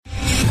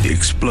The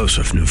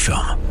explosive new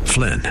film,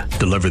 Flynn,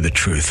 deliver the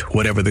truth,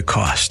 whatever the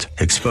cost.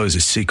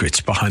 Exposes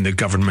secrets behind the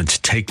government's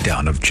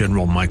takedown of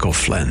General Michael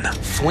Flynn.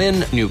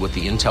 Flynn knew what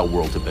the intel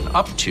world had been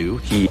up to.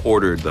 He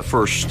ordered the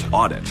first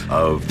audit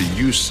of the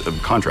use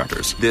of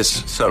contractors.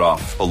 This set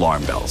off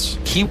alarm bells.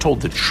 He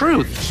told the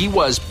truth. He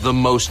was the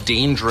most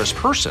dangerous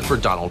person for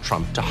Donald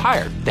Trump to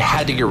hire. They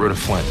had to get rid of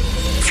Flynn.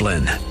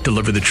 Flynn,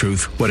 deliver the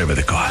truth, whatever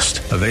the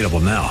cost. Available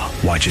now.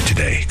 Watch it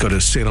today. Go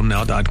to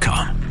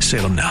salemnow.com.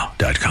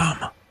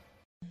 salemnow.com.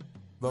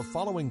 The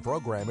following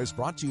program is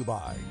brought to you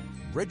by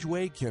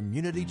Bridgeway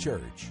Community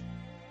Church.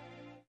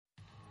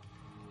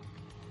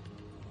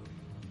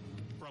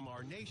 From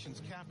our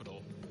nation's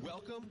capital,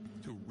 welcome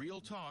to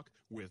Real Talk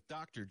with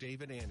Dr.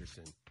 David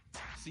Anderson.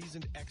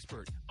 Seasoned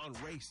expert on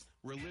race,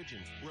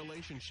 religion,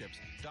 relationships,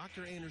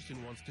 Dr.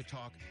 Anderson wants to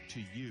talk to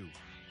you.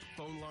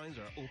 Phone lines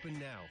are open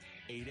now,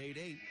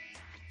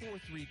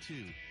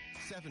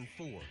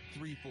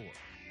 888-432-7434.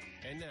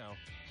 And now,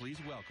 please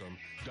welcome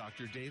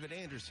Dr. David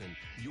Anderson,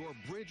 your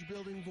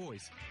bridge-building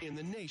voice in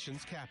the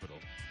nation's capital.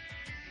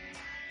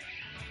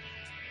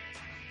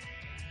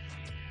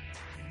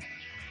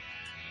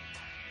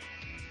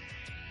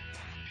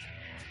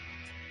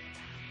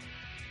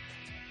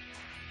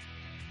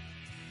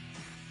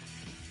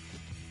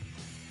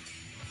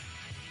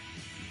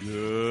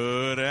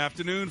 Good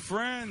afternoon,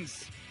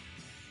 friends.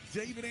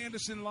 David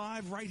Anderson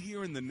live right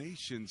here in the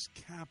nation's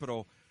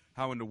capital.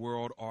 How in the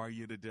world are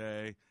you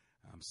today?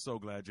 I'm so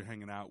glad you're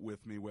hanging out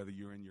with me, whether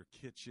you're in your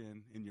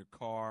kitchen, in your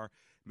car,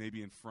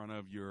 maybe in front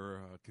of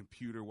your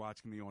computer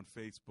watching me on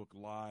Facebook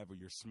Live or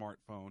your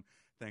smartphone.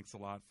 Thanks a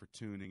lot for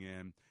tuning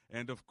in.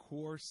 And, of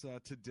course,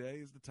 today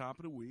is the top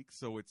of the week,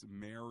 so it's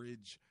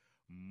Marriage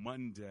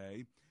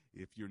Monday.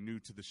 If you're new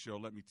to the show,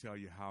 let me tell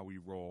you how we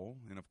roll.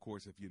 And, of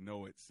course, if you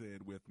know it, say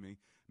it with me.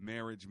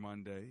 Marriage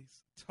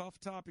Mondays, Tough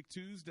Topic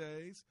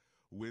Tuesdays,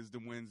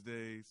 Wisdom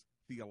Wednesdays,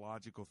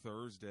 Theological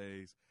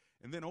Thursdays,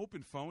 and then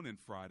open phone-in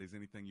Fridays.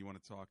 Anything you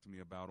want to talk to me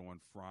about on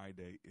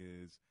Friday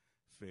is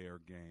fair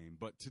game.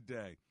 But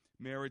today,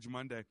 Marriage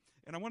Monday,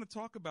 and I want to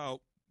talk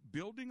about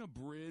building a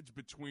bridge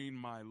between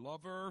my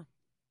lover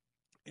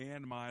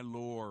and my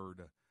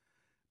Lord.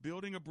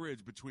 Building a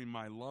bridge between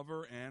my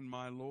lover and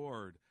my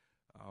Lord.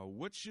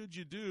 What should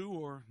you do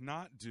or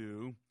not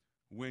do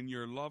when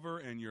your lover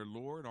and your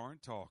Lord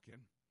aren't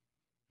talking?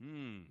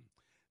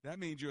 That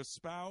means your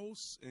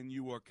spouse and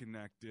you are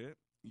connected.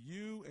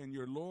 You and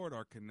your Lord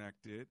are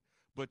connected,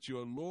 but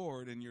your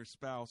Lord and your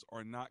spouse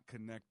are not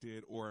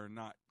connected or are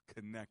not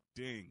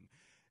connecting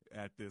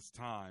at this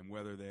time,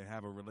 whether they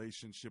have a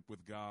relationship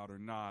with God or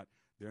not.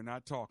 They're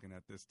not talking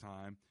at this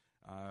time.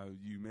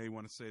 You may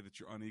want to say that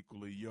you're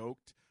unequally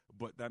yoked,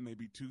 but that may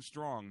be too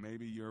strong.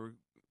 Maybe your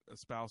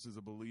spouse is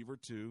a believer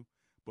too,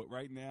 but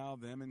right now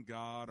them and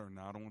God are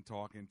not on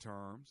talking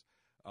terms.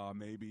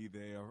 Maybe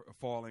they are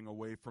falling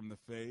away from the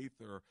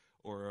faith,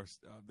 or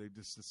they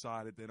just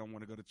decided they don't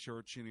want to go to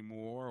church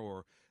anymore,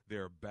 or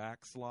they're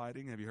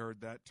backsliding. Have you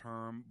heard that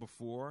term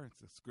before?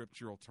 It's a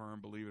scriptural term,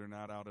 believe it or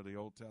not, out of the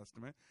Old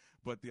Testament.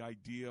 But the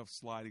idea of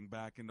sliding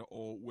back into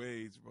old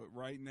ways. But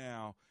right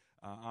now,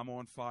 I'm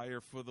on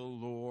fire for the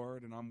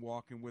Lord, and I'm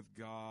walking with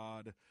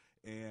God,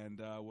 and,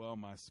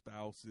 my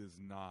spouse is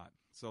not.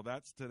 So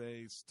that's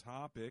today's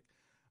topic.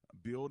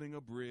 Building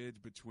a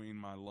bridge between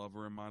my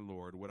lover and my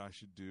Lord, what I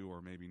should do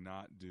or maybe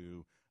not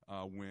do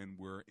when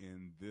we're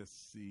in this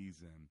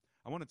season.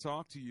 I want to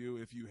talk to you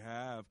if you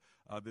have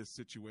this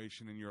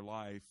situation in your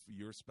life,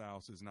 your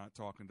spouse is not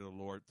talking to the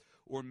Lord,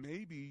 or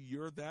maybe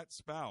you're that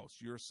spouse.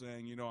 You're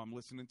saying, I'm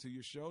listening to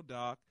your show,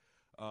 Doc,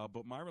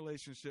 but my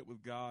relationship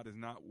with God is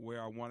not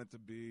where I want it to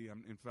be.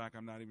 In fact,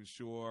 I'm not even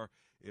sure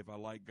if I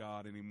like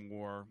God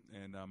anymore,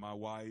 and my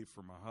wife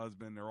or my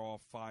husband, they're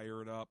all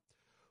fired up.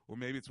 Or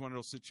maybe it's one of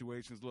those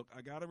situations, look,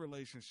 I got a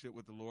relationship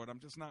with the Lord. I'm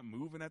just not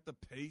moving at the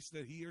pace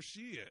that he or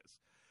she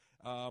is.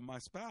 My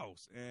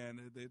spouse,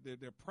 and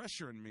they're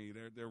pressuring me.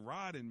 They're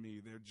riding me.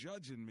 They're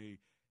judging me.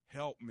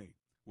 Help me.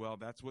 Well,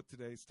 that's what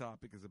today's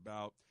topic is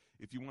about.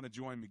 If you want to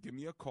join me, give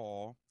me a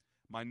call.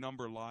 My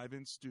number live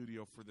in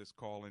studio for this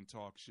call-in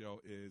talk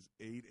show is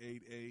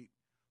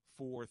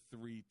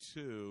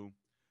 888-432-7434.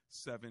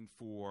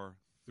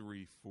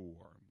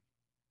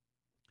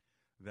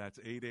 That's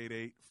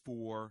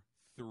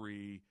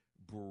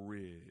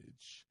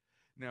 888-43-BRIDGE.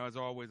 Now, as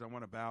always, I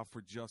want to bow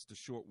for just a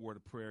short word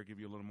of prayer, give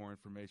you a little more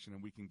information,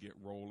 and we can get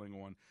rolling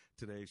on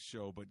today's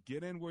show. But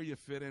get in where you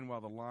fit in while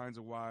the lines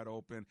are wide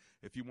open.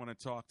 If you want to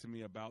talk to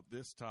me about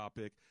this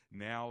topic,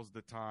 now's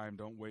the time.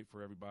 Don't wait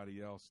for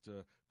everybody else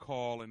to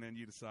call, and then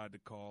you decide to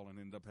call and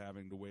end up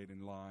having to wait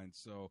in line.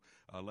 So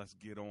let's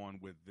get on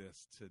with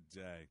this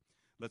today.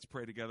 Let's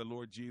pray together.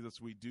 Lord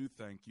Jesus, we do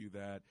thank you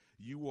that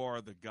you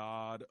are the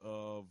God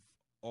of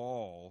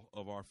all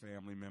of our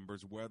family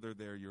members, whether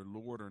they're your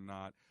Lord or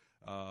not.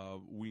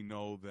 We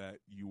know that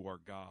you are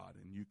God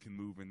and you can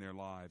move in their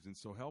lives. And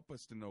so help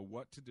us to know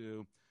what to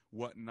do,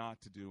 what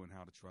not to do, and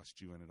how to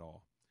trust you in it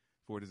all.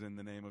 For it is in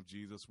the name of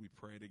Jesus we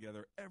pray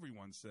together.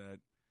 Everyone said,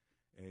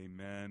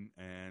 amen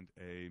and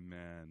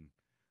amen.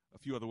 A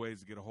few other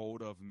ways to get a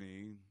hold of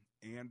me.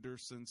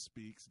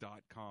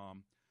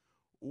 DavidAndersonSpeaks.com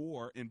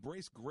or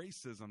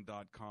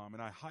EmbraceGracism.com.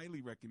 And I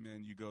highly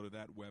recommend you go to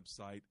that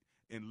website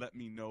and let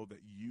me know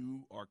that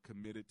you are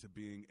committed to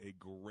being a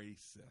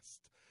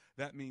gracist.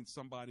 That means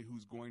somebody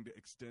who's going to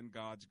extend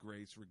God's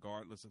grace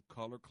regardless of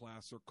color,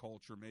 class, or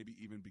culture, maybe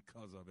even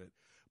because of it.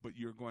 But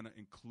you're going to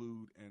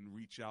include and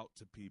reach out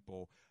to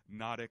people,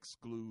 not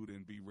exclude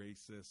and be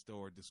racist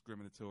or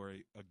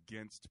discriminatory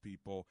against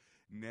people.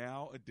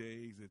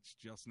 Nowadays, it's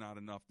just not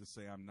enough to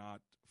say I'm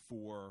not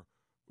for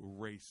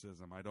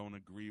racism. I don't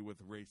agree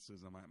with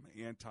racism. I'm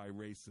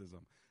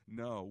anti-racism.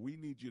 No, we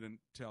need you to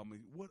tell me,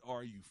 what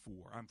are you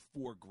for? I'm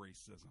for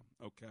gracism,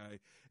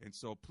 okay? And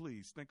so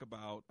please think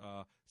about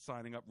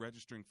signing up,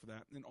 registering for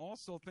that. And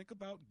also think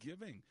about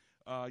giving,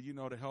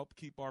 to help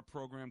keep our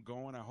program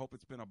going. I hope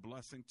it's been a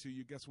blessing to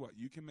you. Guess what?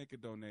 You can make a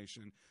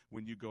donation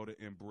when you go to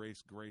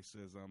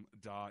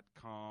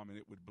EmbraceGracism.com, and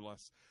it would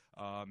bless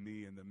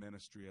me and the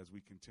ministry as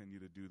we continue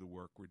to do the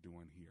work we're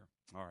doing here.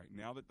 All right,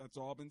 now that that's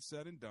all been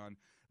said and done,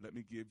 let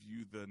me give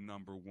you the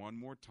number one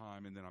more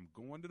time, and then I'm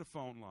going to the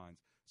phone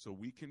lines so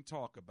we can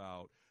talk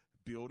about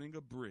building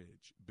a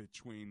bridge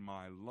between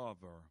my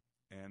lover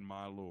and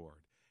my Lord.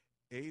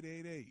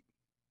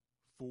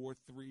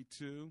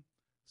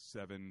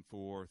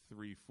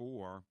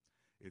 888-432-7434.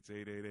 It's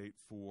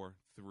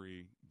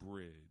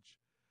 888-43-BRIDGE.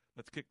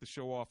 Let's kick the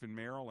show off in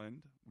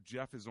Maryland.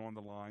 Jeff is on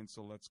the line,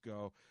 so let's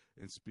go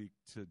and speak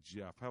to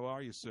Jeff. How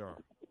are you, sir?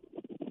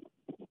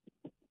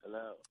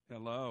 Hello.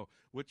 Hello.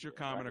 What's your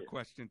comment or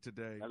question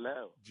today?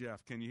 Hello.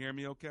 Jeff, can you hear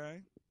me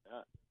okay?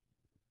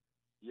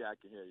 Yeah, I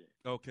can hear you.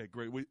 Okay,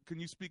 great. Can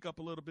you speak up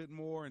a little bit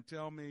more and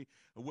tell me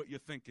what you're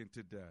thinking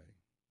today?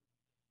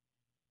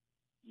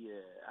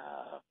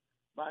 Yeah.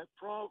 My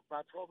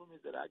problem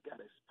is that I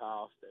got a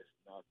spouse that's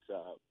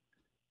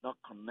not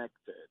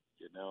connected,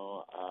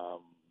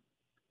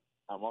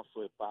 I'm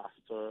also a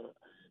pastor,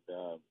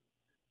 and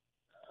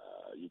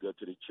you go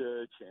to the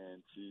church,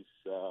 and she's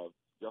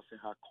just in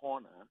her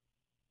corner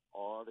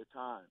all the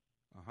time.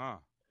 Uh-huh.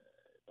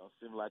 It don't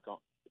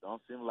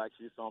seem like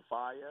she's on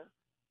fire.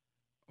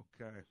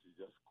 Okay. She's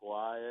just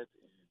quiet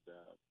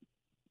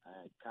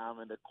and calm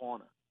in the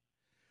corner,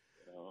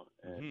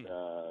 and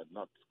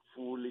not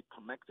fully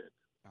connected.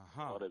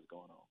 Uh-huh. What is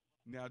going on?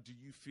 Now, do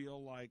you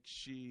feel like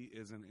she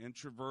is an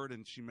introvert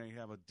and she may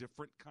have a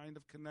different kind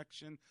of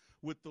connection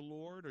with the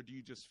Lord, or do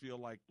you just feel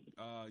like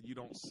you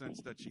don't sense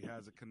that she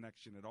has a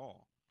connection at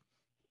all?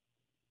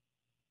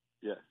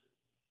 Yes.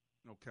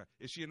 Okay.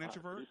 Is she an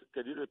introvert?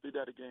 Could you repeat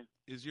that again?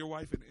 Is your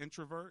wife an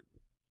introvert?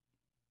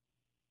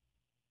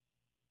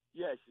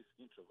 Yeah, she's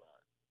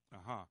introvert.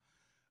 Uh-huh.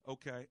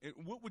 Okay.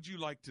 And what would you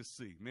like to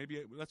see?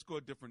 Maybe let's go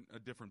a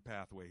different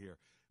pathway here.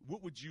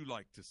 What would you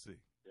like to see?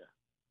 Yeah.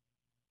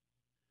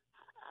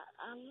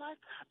 I like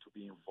her to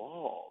be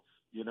involved,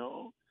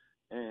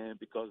 and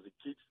because the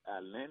kids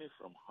are learning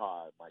from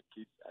her. My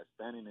kids are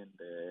standing in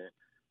there.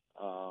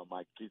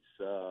 My kids,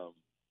 I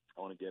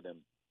want to get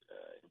them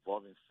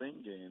involved in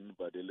singing,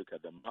 but they look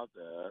at the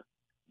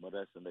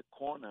mother's in the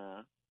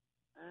corner,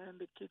 and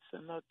the kids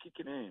are not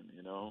kicking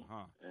in,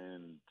 Uh-huh.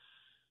 And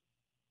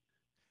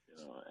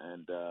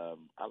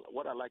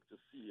what I like to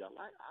see, I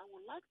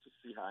would like to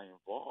see her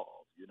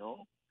involved,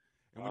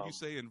 And when you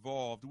say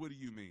involved, what do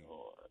you mean?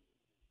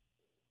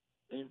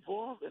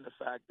 Involved in the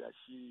fact that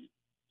she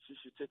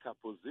should take her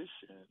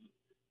position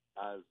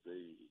as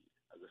a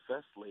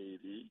first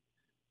lady,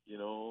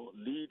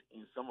 lead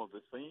in some of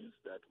the things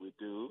that we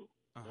do,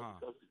 Uh-huh.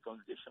 because the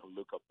congregation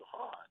look up to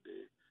her.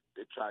 They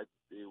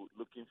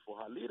looking for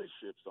her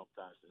leadership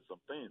sometimes in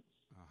some things.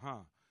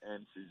 Uh-huh.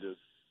 And she's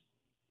just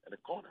in the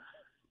corner.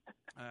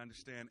 I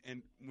understand.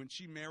 And when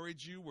she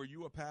married you, were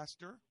you a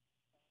pastor?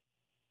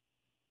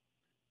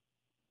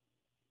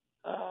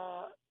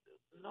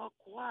 Not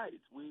quite.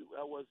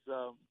 I was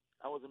a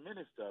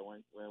minister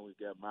when we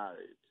got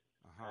married.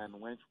 Uh-huh. And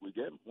once we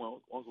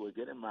were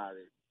getting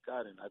married,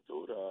 Karen, I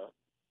told her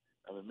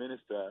I'm a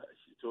minister.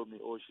 She told me,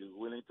 she's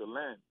willing to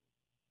learn.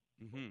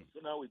 Mm-hmm. So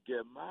now we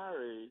get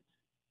married.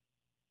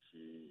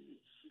 She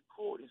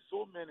called in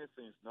so many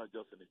things, not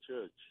just in the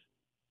church.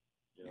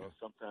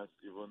 Sometimes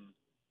even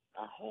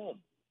at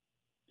home.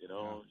 She's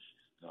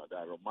not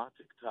that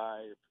romantic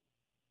type.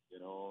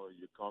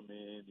 You come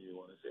in, you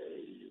want to say,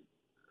 hey,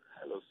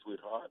 hello,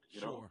 sweetheart.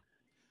 Sure.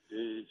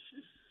 She's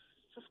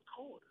just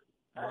cold.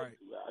 Right.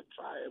 I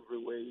try every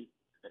way.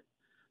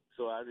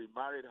 So I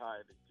remarried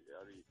her.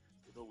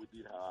 We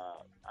did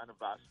her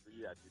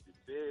anniversary. I did it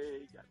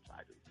big. I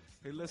tried to.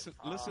 Hey, listen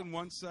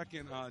 1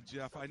 second,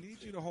 Jeff. I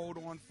need you to hold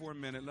on for a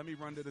minute. Let me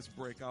run to this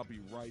break. I'll be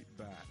right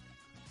back.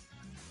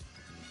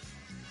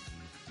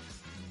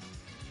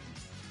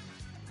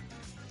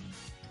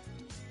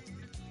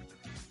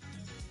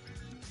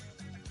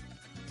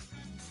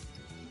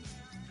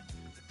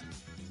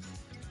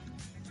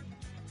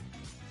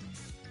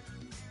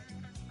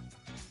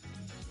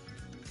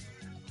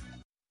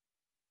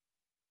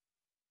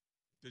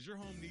 Does your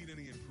home need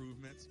any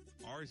improvements?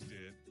 Ours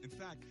did. In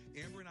fact,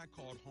 Amber and I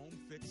called Home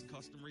Fix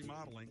Custom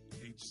Remodeling,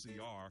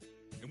 HCR,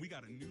 and we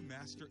got a new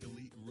Master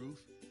Elite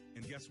roof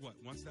And guess what?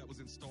 Once that was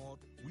installed,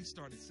 we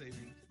started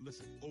saving,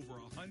 over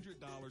 $100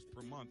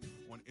 per month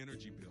on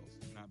energy bills.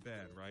 Not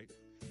bad, right?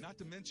 Not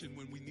to mention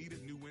when we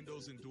needed new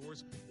windows and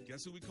doors,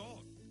 guess who we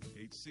called?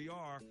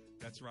 HCR.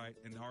 That's right.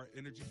 And our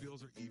energy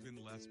bills are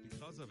even less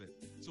because of it.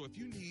 So if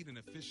you need an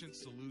efficient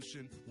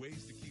solution,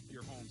 ways to keep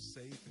your home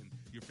safe and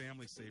your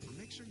family safer,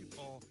 make sure you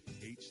call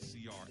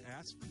HCR.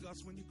 Ask for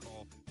Gus when you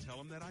call.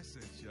 Tell him that I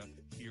sent you.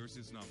 Here's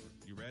his number.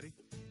 You ready?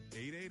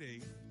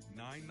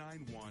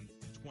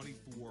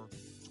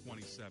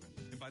 888-991-2427.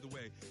 And by the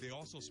way, they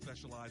also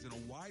specialize in a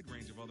wide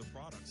range of other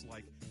products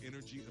like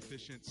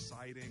energy-efficient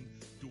siding,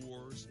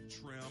 doors,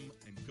 trim,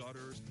 and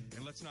gutters.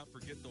 And let's not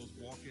forget those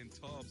walk-in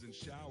tubs and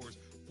showers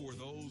for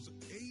those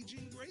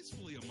aging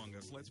gracefully among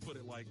us. Let's put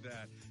it like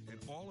that. And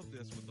all of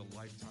this with a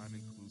lifetime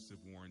inclusive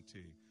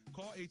warranty.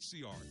 Call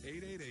HCR,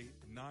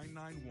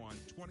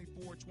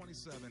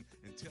 888-991-2427,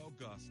 and tell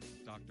Gus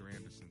Dr.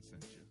 Anderson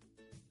sent you.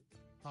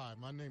 Hi,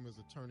 my name is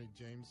Attorney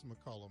James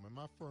McCullum, and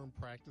my firm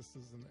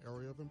practices in the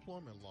area of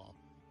employment law.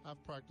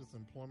 I've practiced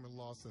employment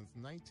law since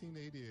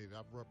 1988.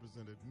 I've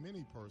represented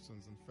many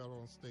persons in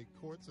federal and state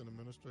courts and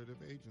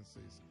administrative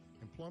agencies.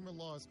 Employment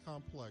law is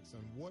complex,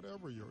 and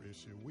whatever your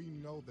issue, we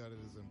know that it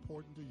is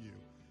important to you.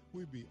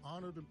 We'd be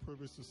honored and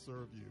privileged to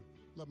serve you.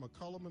 Let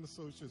McCullum &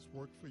 Associates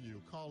work for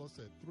you. Call us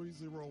at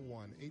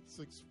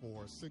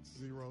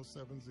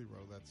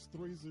 301-864-6070. That's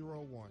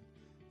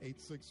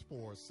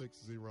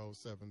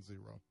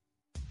 301-864-6070.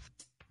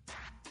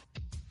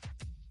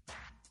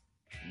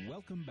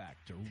 Welcome back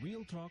to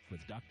Real Talk with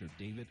Dr.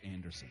 David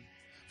Anderson.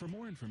 For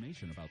more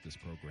information about this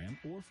program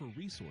or for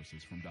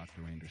resources from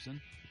Dr.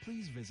 Anderson,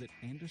 please visit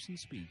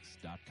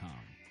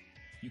andersonspeaks.com.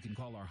 You can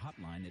call our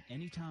hotline at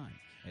any time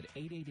at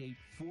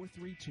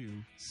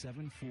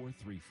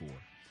 888-432-7434.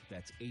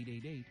 That's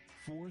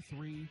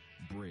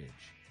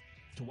 888-43-BRIDGE.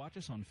 To watch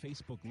us on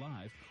Facebook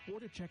Live or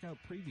to check out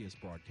previous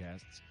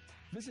broadcasts,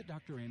 visit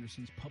Dr.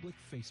 Anderson's public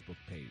Facebook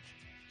page.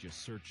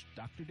 Just search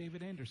Dr.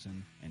 David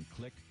Anderson and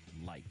click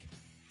like.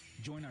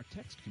 Join our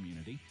text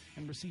community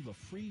and receive a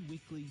free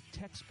weekly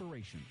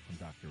Textpiration from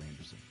Dr.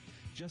 Anderson.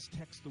 Just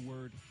text the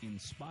word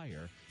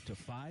INSPIRE to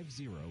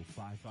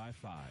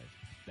 50555.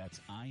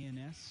 That's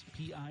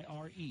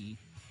INSPIRE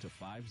to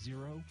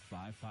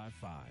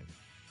 50555.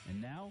 And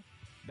now,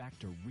 back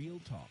to Real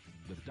Talk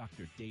with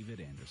Dr. David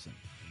Anderson.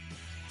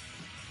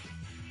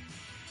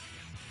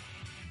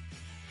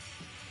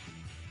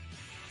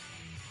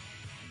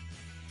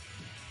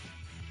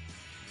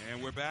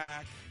 And we're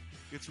back.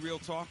 It's Real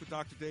Talk with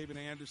Dr. David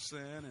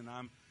Anderson, and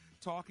I'm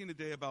talking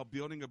today about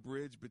building a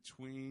bridge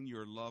between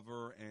your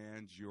lover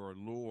and your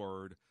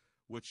Lord.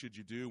 What should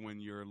you do when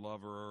your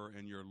lover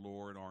and your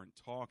Lord aren't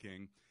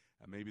talking?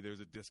 Maybe there's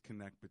a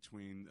disconnect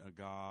between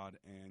God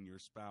and your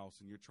spouse,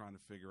 and you're trying to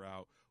figure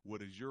out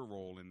what is your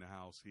role in the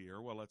house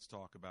here. Well, let's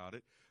talk about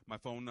it. My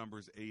phone number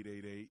is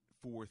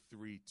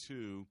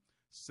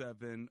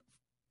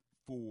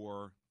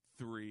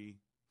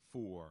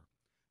 888-432-7434.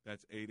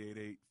 That's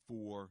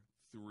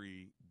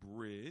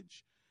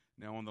 888-43-BRIDGE.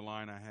 Now on the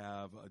line I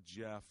have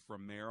Jeff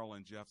from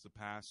Maryland. Jeff's a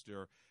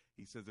pastor.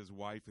 He says his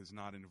wife is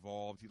not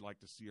involved. He'd like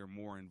to see her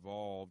more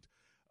involved.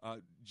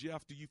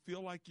 Jeff, do you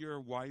feel like your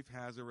wife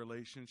has a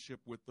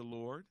relationship with the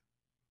Lord?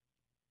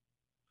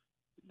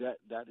 That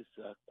is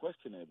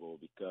questionable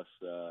because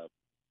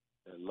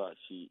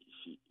she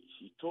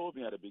told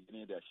me at the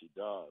beginning that she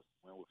does.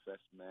 When we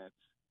first met,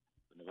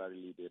 we never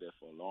really did it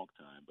for a long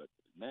time. But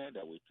now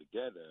that we're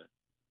together,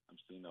 I'm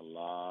seeing a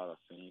lot of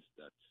things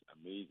that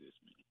amazes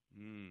me.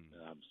 And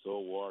I'm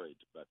so worried.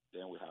 But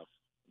then we have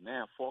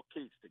now 4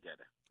 kids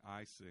together.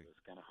 I see. So it's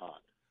kind of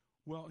hard.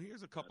 Well,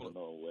 here's a couple. I don't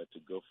know where to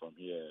go from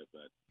here,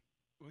 but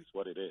it's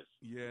what it is.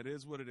 Yeah, it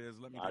is what it is.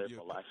 Let me give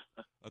you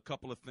a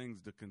couple of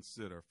things to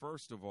consider.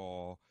 First of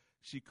all,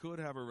 she could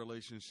have a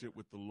relationship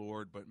with the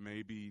Lord, but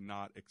maybe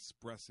not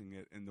expressing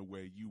it in the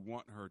way you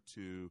want her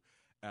to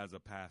as a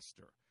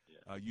pastor.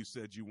 Yeah. You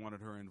said you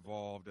wanted her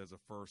involved as a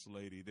first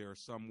lady. There are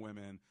some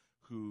women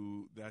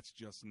who that's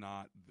just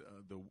not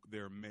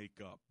their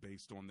makeup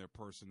based on their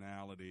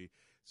personality.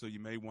 So you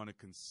may want to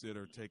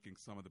consider taking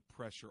some of the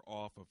pressure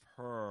off of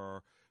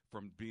her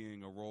from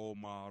being a role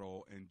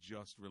model and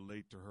just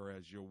relate to her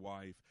as your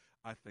wife.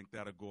 I think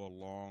that'll go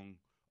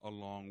a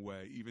long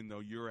way, even though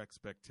your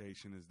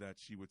expectation is that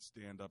she would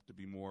stand up to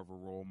be more of a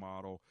role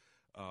model.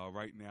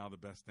 Right now, the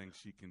best thing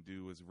she can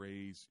do is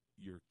raise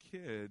your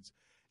kids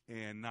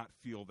and not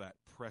feel that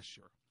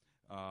pressure.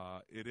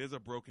 It is a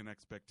broken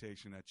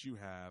expectation that you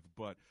have,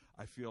 but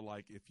I feel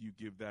like if you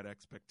give that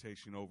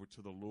expectation over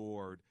to the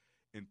Lord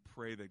and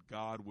pray that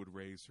God would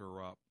raise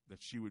her up,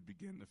 that she would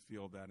begin to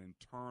feel that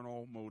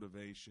internal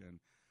motivation,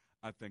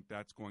 I think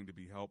that's going to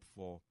be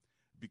helpful,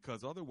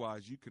 because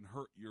otherwise you can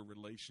hurt your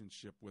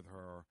relationship with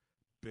her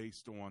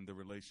based on the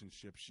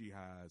relationship she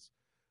has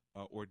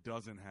or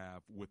doesn't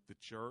have with the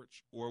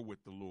church or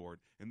with the Lord.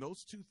 And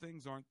those two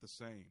things aren't the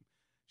same.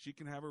 She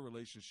can have a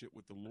relationship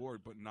with the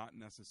Lord but not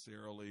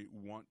necessarily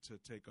want to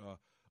take a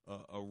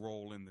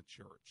role in the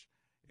church.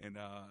 And,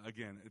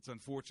 again, it's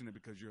unfortunate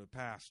because you're a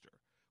pastor.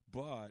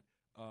 But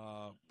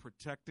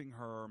protecting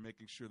her,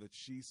 making sure that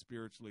she's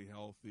spiritually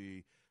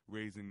healthy,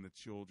 raising the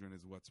children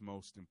is what's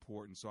most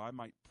important. So I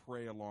might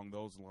pray along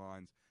those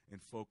lines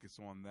and focus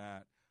on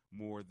that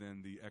more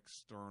than the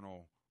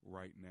external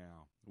right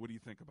now. What do you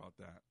think about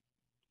that?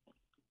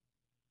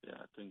 Yeah,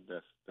 I think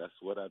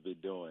that's what I've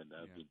been doing.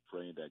 I've been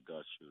praying that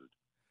God should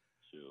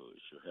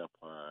help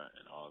her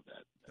and all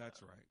that.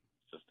 That's right.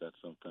 Just that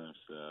sometimes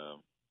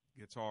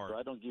it's hard. So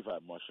I don't give her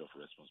much of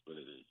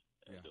responsibility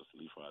and just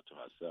leave her to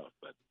herself.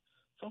 But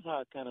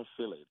somehow I kind of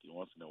feel it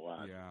once in a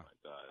while. Yeah. Oh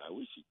my God, I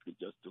wish she could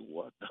just do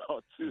one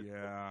or two.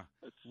 Yeah.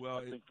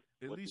 Well,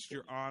 at least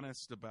you're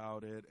honest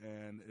about it,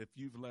 and if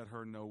you've let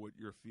her know what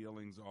your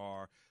feelings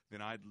are,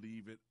 then I'd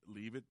leave it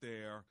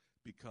there,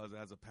 because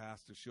as a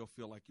pastor, she'll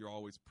feel like you're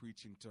always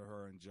preaching to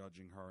her and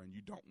judging her, and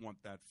you don't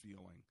want that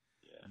feeling.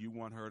 Yeah. You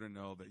want her to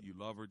know that you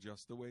love her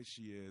just the way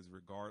she is,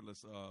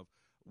 regardless of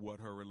what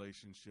her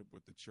relationship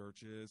with the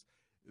church is.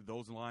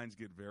 Those lines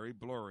get very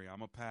blurry.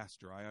 I'm a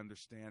pastor. I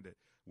understand it.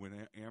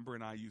 When Amber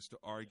and I used to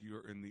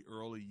argue in the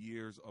early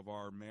years of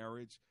our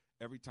marriage,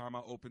 every time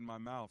I opened my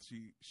mouth,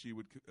 she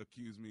would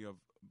accuse me of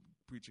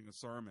preaching a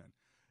sermon.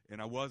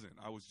 And I wasn't.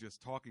 I was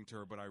just talking to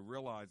her, but I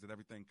realized that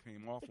everything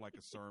came off like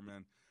a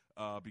sermon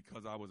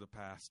because I was a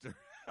pastor.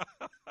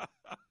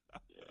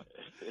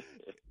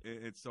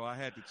 And so I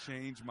had to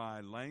change my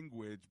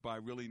language by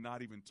really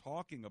not even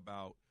talking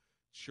about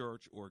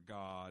church or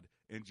God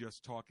and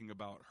just talking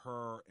about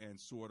her and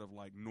sort of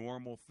like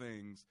normal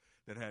things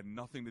that had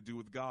nothing to do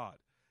with God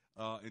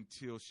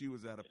until she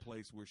was at a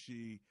place where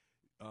she,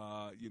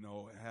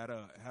 had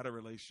a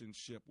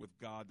relationship with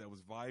God that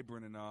was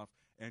vibrant enough,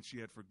 and she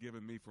had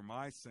forgiven me for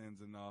my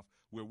sins enough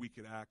where we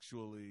could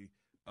actually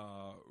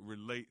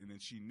relate, and then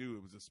she knew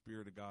it was the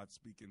Spirit of God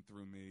speaking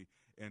through me,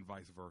 and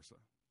vice versa.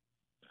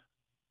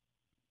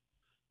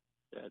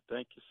 Yeah,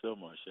 thank you so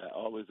much. I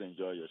always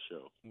enjoy your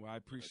show. Well, I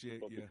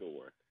appreciate you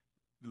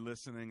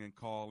listening and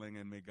calling,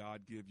 and may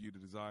God give you the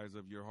desires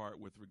of your heart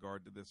with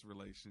regard to this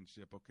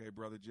relationship. Okay,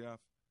 Brother Jeff?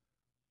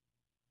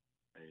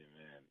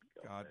 Amen.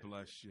 God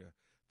bless you.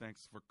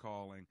 Thanks for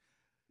calling.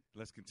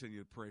 Let's continue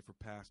to pray for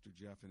Pastor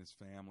Jeff and his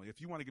family.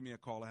 If you want to give me a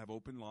call, I have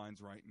open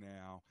lines right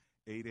now,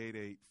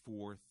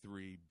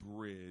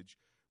 888-43-BRIDGE.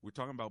 We're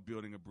talking about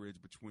building a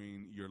bridge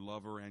between your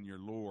lover and your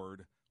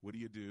Lord. What do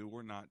you do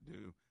or not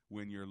do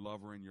when your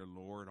lover and your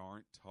Lord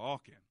aren't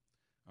talking?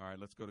 All right,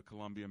 let's go to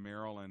Columbia,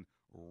 Maryland.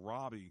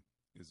 Robbie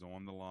is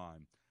on the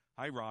line.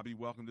 Hi, Robbie.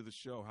 Welcome to the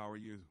show. How are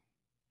you?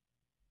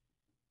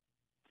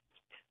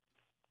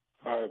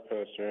 Hi,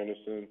 Pastor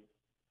Anderson.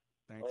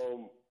 Thanks.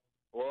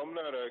 Well, I'm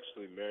not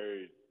actually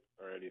married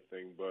or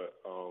anything, but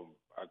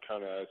I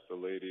kind of asked the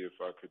lady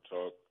if I could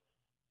talk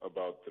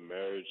about the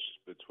marriage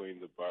between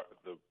the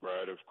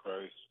bride of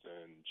Christ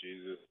and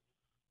Jesus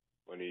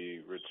when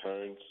he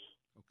returns.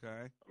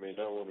 Okay. I mean,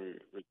 not when he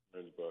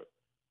returns, but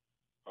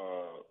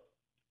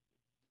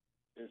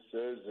it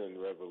says in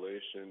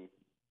Revelation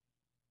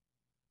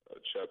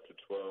chapter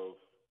 12.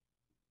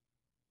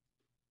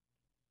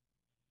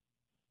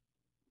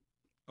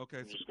 Okay.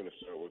 I'm just going to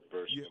start with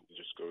verse 1 and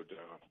just go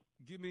down.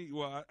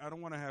 I don't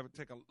want to have it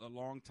take a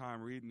long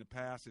time reading the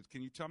passage.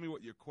 Can you tell me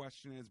what your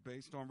question is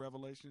based on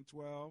Revelation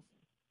 12?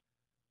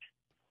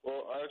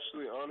 Well,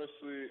 actually,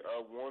 honestly,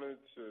 I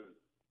wanted to,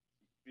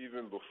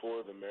 even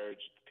before the marriage,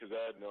 because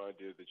I had no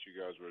idea that you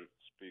guys were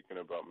speaking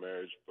about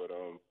marriage, but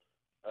I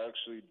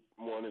actually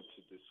wanted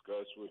to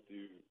discuss with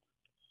you.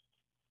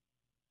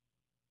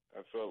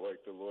 I felt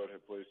like the Lord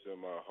had placed it in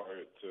my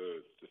heart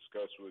to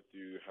discuss with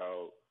you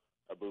how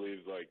I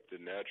believe like the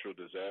natural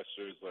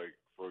disasters, like,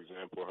 for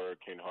example,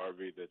 Hurricane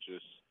Harvey that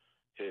just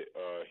hit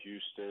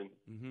Houston,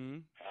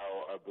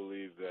 how I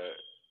believe that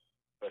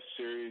a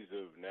series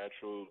of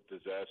natural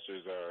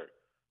disasters I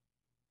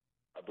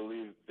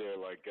believe they're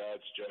like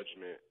God's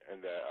judgment,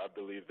 and that I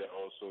believe that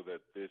also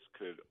that this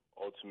could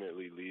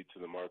ultimately lead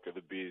to the mark of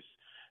the beast.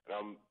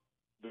 And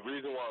the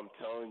reason why I'm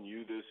telling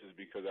you this is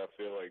because I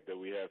feel like that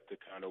we have to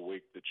kind of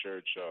wake the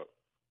church up.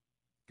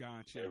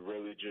 Gotcha. And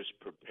really just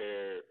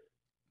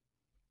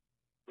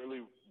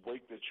really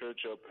wake the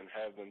church up and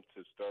have them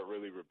to start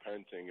really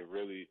repenting and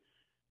really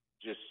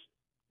just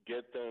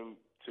get them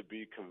to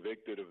be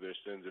convicted of their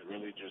sins and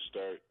really just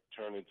start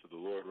turning to the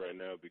Lord right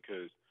now,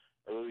 because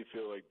I really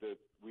feel like that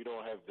we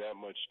don't have that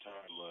much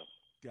time left.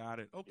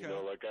 Got it. Okay.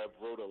 Like I've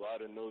wrote a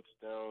lot of notes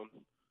down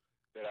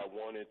that I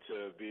wanted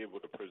to be able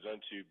to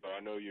present to you, but I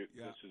know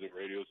this is a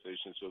radio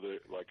station, so that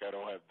I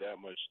don't have that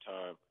much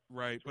time.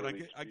 Right, but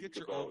really I get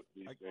your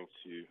things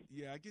to you.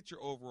 Yeah, I get your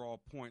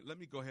overall point. Let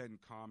me go ahead and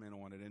comment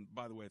on it. And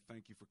by the way,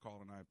 thank you for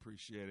calling. I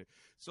appreciate it.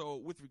 So,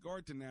 with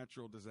regard to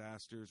natural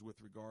disasters,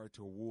 with regard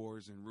to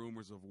wars and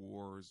rumors of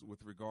wars,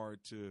 with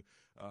regard to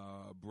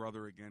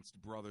brother against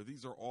brother,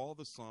 these are all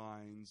the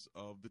signs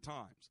of the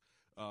times.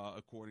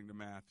 According to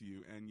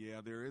Matthew. And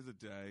there is a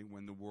day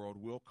when the world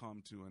will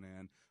come to an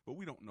end, but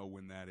we don't know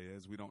when that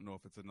is. We don't know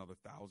if it's another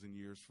 1,000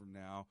 years from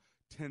now,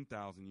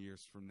 10,000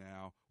 years from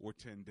now, or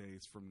 10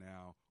 days from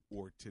now,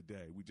 or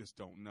today. We just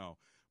don't know.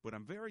 But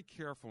I'm very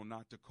careful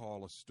not to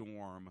call a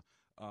storm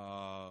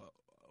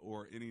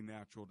or any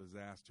natural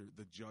disaster,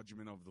 the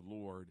judgment of the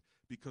Lord,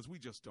 because we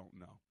just don't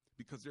know.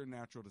 Because there are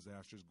natural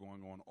disasters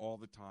going on all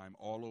the time,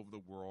 all over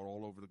the world,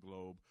 all over the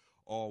globe,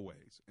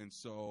 always. And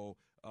so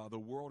the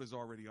world is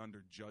already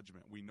under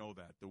judgment. We know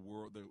that. The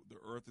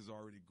earth is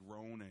already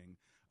groaning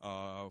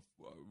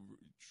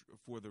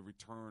for the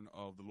return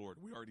of the Lord.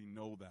 We already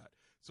know that.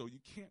 So you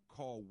can't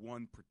call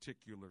one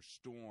particular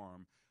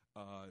storm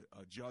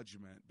a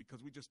judgment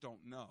because we just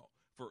don't know.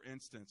 For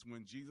instance,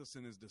 when Jesus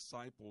and his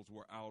disciples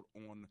were out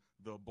on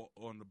the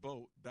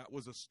boat, that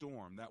was a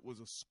storm. That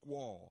was a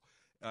squall.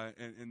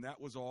 And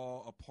that was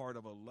all a part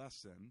of a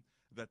lesson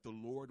that the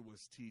Lord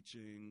was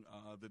teaching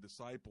the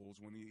disciples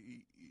when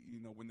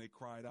when they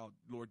cried out,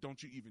 "Lord,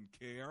 don't you even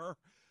care?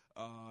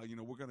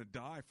 We're going to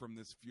die from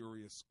this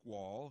furious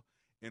squall."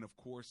 And of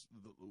course,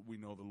 we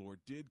know the Lord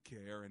did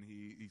care, and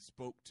he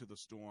spoke to the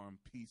storm,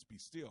 "Peace, be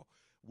still."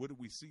 What do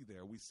we see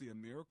there? We see a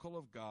miracle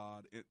of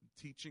God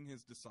teaching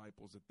his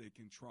disciples that they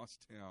can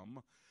trust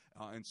him.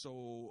 And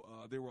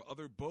so there were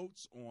other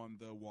boats on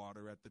the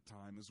water at the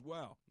time as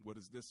well. What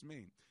does this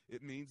mean?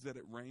 It means that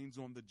it rains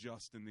on the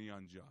just and the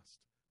unjust.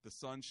 The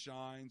sun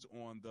shines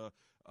on the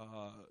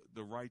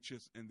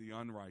righteous and the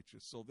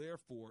unrighteous. So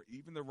therefore,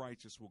 even the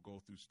righteous will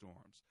go through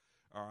storms.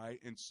 All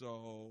right. And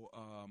so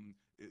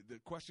the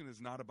question is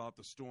not about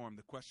the storm.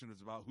 The question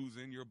is about who's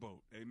in your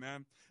boat.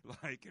 Amen.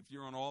 Like if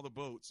you're on all the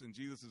boats and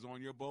Jesus is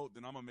on your boat,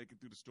 then I'm going to make it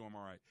through the storm.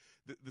 All right.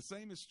 The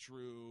same is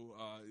true.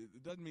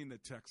 It doesn't mean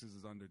that Texas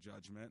is under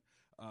judgment.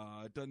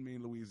 It doesn't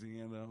mean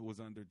Louisiana was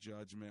under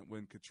judgment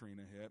when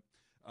Katrina hit.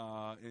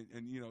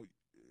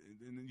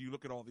 And then you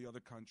look at all the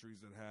other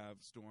countries that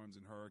have storms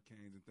and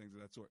hurricanes and things of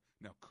that sort.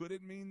 Now, could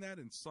it mean that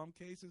in some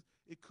cases?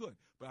 It could,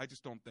 but I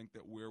just don't think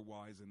that we're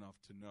wise enough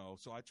to know.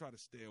 So I try to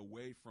stay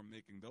away from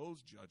making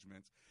those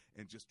judgments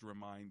and just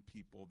remind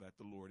people that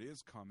the Lord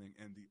is coming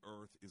and the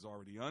earth is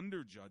already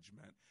under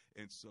judgment.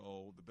 And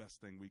so the best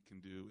thing we can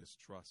do is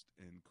trust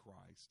in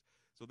Christ.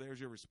 So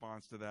there's your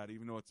response to that.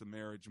 Even though it's a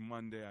Marriage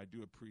Monday, I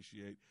do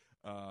appreciate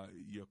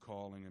your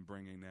calling and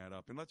bringing that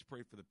up. And let's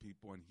pray for the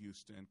people in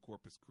Houston,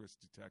 Corpus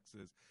Christi,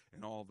 Texas,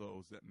 and all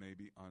those that may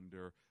be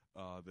under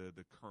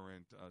the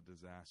current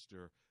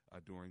disaster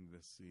during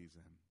this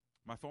season.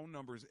 My phone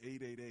number is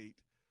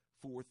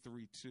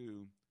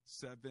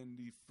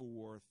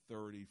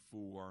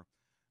 888-432-7434.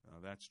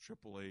 That's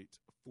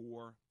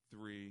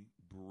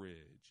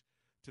 888-43-BRIDGE.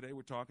 Today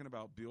we're talking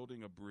about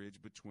building a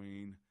bridge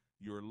between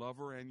your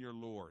lover and your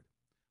Lord.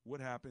 What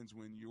happens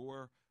when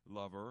your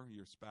lover,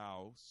 your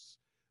spouse,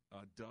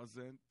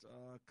 doesn't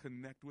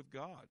connect with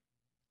God?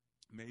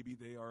 Maybe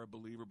they are a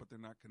believer, but they're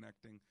not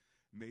connecting.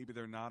 Maybe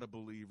they're not a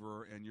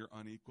believer and you're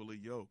unequally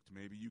yoked.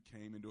 Maybe you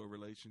came into a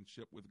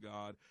relationship with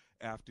God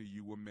after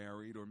you were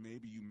married, or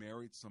maybe you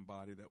married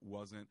somebody that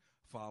wasn't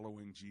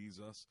following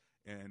Jesus,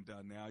 and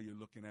now you're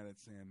looking at it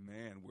saying,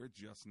 man,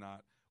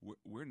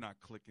 we're not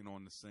clicking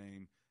on the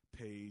same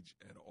page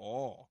at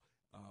all.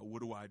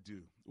 What do I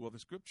do? Well, the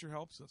scripture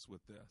helps us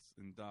with this,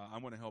 and I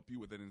want to help you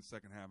with it in the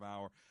second half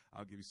hour.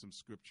 I'll give you some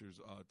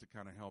scriptures to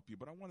kind of help you,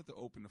 but I wanted to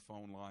open the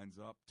phone lines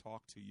up,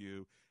 talk to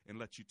you, and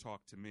let you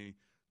talk to me.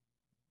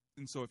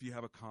 And so if you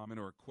have a comment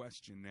or a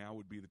question, now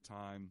would be the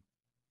time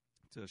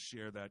to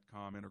share that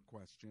comment or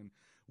question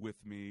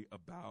with me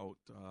about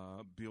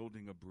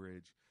building a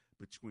bridge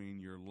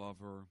between your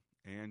lover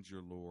and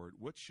your Lord.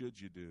 What should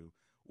you do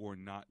or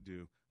not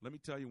do? Let me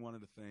tell you one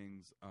of the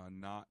things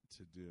not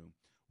to do.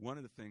 One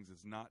of the things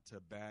is not to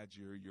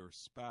badger your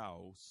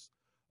spouse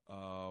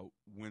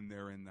when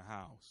they're in the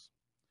house.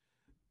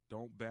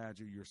 Don't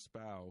badger your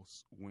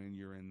spouse when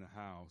you're in the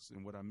house.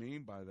 And what I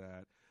mean by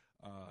that,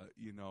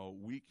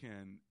 we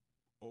can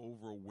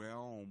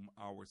overwhelm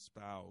our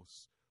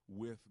spouse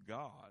with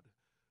God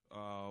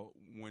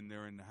when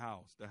they're in the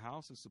house. The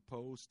house is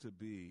supposed to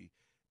be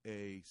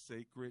a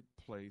sacred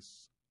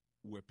place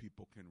where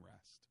people can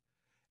rest.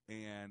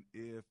 And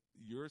if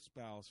your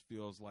spouse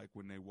feels like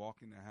when they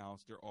walk in the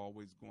house, they're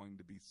always going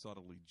to be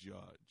subtly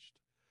judged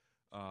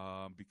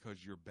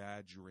because you're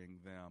badgering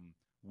them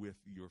with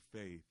your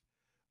faith,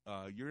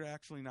 you're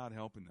actually not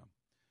helping them.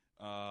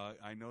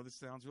 I know this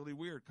sounds really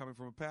weird coming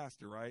from a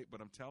pastor, right?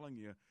 But I'm telling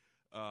you,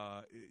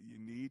 you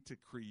need to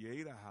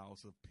create a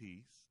house of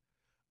peace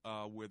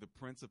where the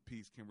Prince of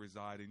Peace can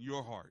reside in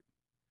your heart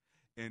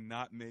and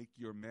not make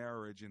your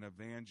marriage an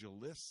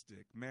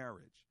evangelistic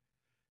marriage.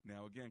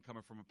 Now, again,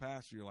 coming from a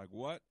pastor, you're like,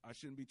 what? I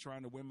shouldn't be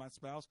trying to win my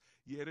spouse?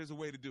 Yeah, there's a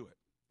way to do it.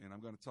 And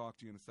I'm going to talk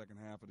to you in the second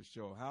half of the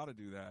show how to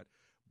do that.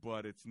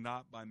 But it's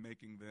not by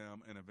making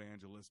them an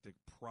evangelistic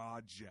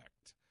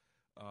project.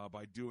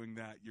 By doing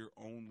that, you're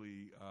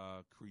only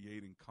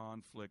creating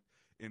conflict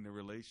in the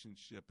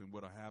relationship. And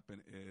what will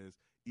happen is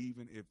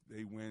even if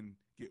they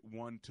get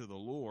one to the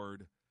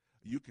Lord,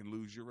 you can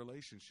lose your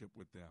relationship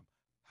with them.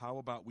 How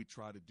about we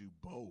try to do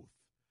both?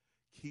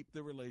 Keep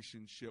the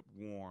relationship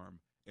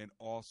warm and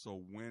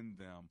also win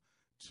them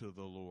to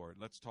the Lord.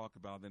 Let's talk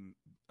about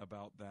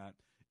that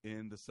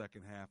in the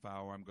second half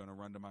hour. I'm going to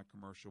run to my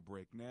commercial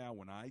break now.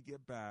 When I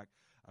get back,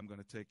 I'm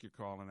going to take your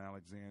call in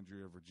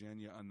Alexandria,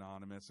 Virginia,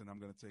 Anonymous, and I'm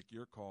going to take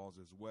your calls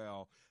as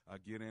well.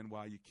 Get in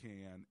while you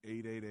can,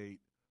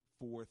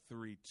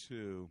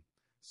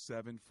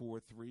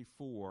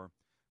 888-432-7434.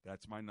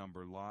 That's my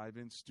number, live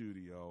in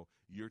studio.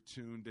 You're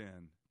tuned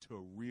in to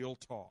Real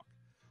Talk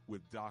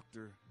with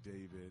Dr.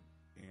 David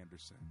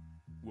Anderson.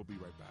 We'll be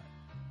right back.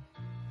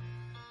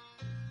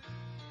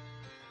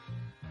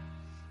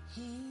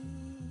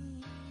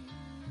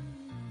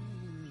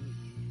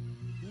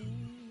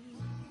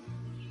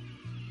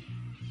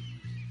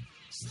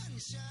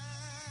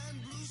 Sunshine,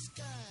 blue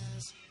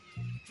skies,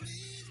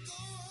 please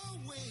go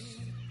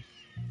away.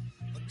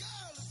 A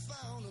girl has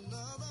found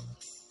another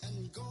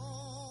and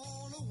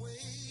gone away.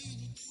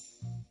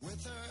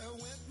 With her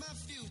went my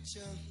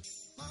future.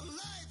 My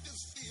life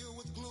is filled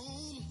with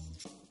gloom.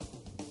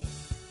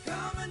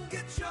 Come and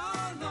get your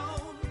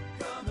loan.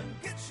 Come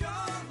and get your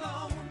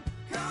loan.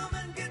 Come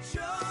and get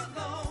your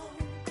loan.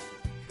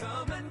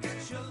 Come and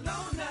get your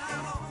loan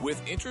now.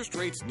 With interest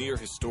rates near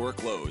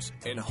historic lows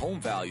and home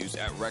values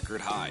at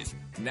record highs,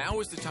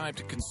 now is the time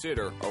to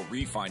consider a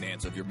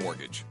refinance of your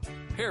mortgage.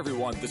 Hey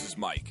everyone, this is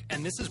Mike.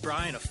 And this is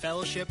Brian of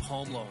Fellowship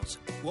Home Loans.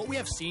 What we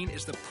have seen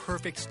is the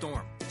perfect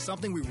storm,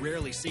 something we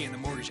rarely see in the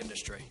mortgage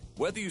industry.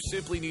 Whether you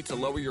simply need to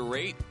lower your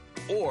rate,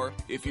 or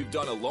if you've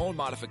done a loan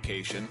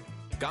modification,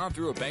 gone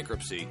through a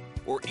bankruptcy,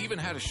 or even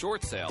had a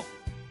short sale,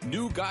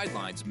 new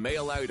guidelines may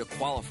allow you to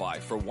qualify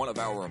for one of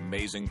our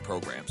amazing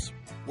programs.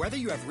 Whether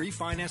you have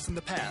refinanced in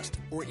the past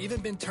or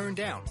even been turned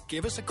down,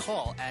 give us a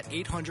call at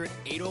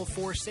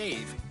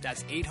 800-804-SAVE.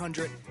 That's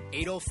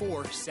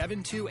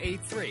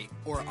 800-804-7283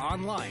 or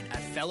online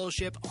at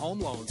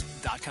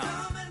fellowshiphomeloans.com.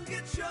 Come and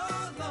get your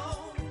loan.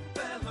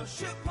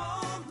 Fellowship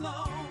Home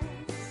Loans.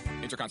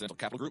 Intercontinental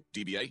Capital Group,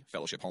 DBA,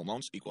 Fellowship Home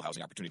Loans, Equal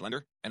Housing Opportunity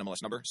Lender,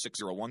 NMLS number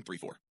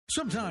 60134.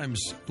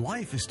 Sometimes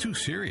life is too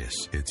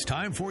serious. It's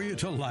time for you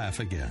to laugh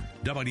again.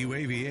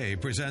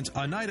 WAVA presents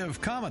A Night of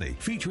Comedy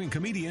featuring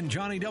comedian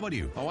Johnny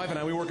W. My wife and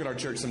I, we work at our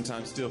church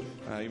sometimes still,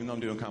 even though I'm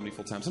doing comedy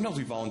full time. Sometimes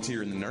we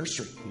volunteer in the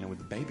nursery, with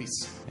the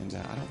babies. And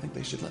I don't think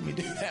they should let me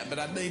do that,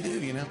 but they do,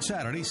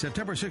 Saturday,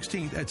 September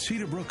 16th at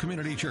Cedar Brook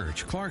Community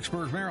Church,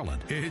 Clarksburg,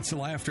 Maryland. It's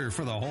laughter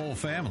for the whole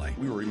family.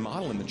 We were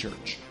remodeling the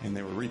church, and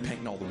they were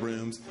repainting all the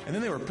rooms. And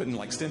then they were putting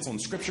stencil and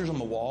scriptures on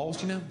the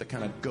walls, that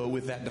kind of go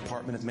with that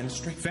department of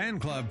ministry. Fan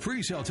Club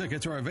pre-sale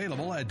tickets are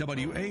available at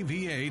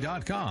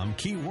WAVA.com,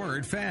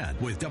 keyword fan.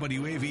 With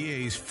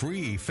WAVA's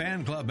free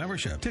Fan Club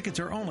membership, tickets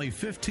are only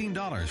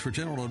 $15 for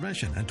general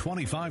admission and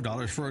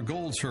 $25 for a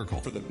gold circle.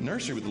 For the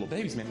nursery with the little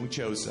babies, we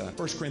chose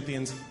 1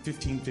 Corinthians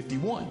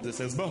 15:51. That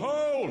says,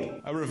 "Behold,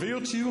 I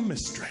reveal to you a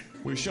mystery.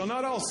 We shall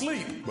not all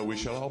sleep, but we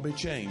shall all be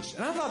changed."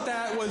 And I thought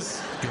that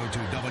was... Go to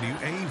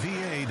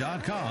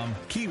WAVA.com,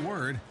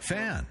 keyword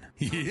fan.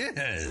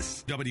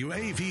 Yes,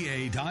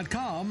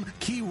 WAVA.com,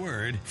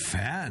 keyword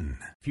fan.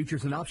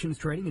 Futures and options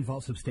trading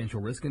involves substantial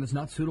risk and is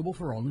not suitable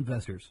for all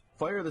investors.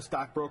 Fire the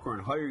stockbroker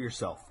and hire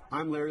yourself.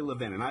 I'm Larry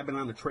Levin, and I've been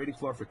on the trading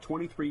floor for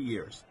 23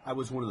 years. I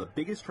was one of the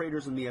biggest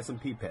traders in the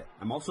S&P pit.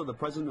 I'm also the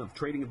president of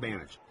Trading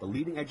Advantage, the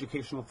leading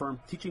educational firm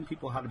teaching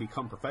people how to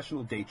become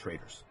professional day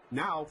traders.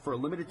 Now, for a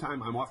limited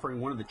time, I'm offering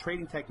one of the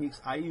trading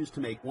techniques I use to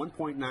make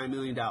 $1.9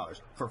 million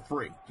for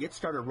free. Get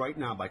started right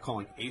now by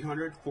calling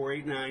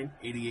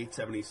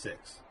 800-489-8876.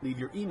 Leave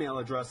your email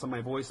address on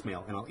my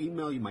voicemail, and I'll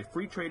email you my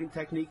free trading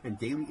technique and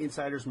daily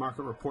insider's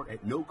market report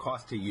at no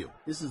cost to you.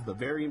 This is the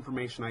very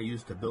information I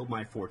use to build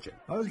my fortune.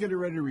 I was getting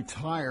ready to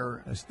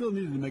retire. I still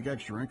needed to make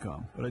extra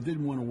income, but I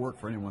didn't want to work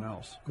for anyone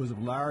else. Because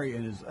of Larry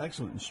and his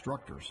excellent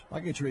instructors, I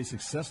can trade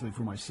successfully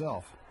for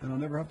myself, and I'll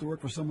never have to work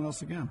for someone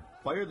else again.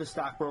 Fire the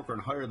stockbroker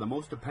and hire the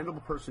most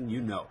dependable person you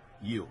know,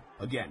 you.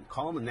 Again,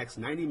 call in the next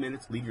 90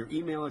 minutes. Leave your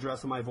email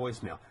address on my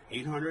voicemail,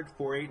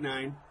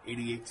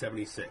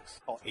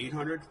 800-489-8876. Call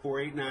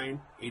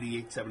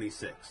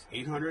 800-489-8876.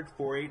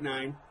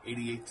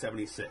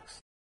 800-489-8876.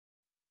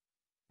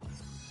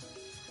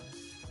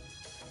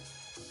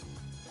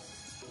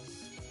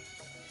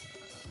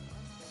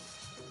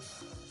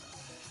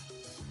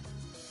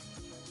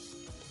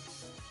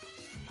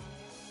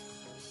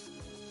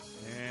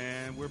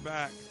 And we're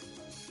back.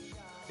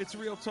 It's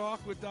Real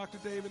Talk with Dr.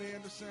 David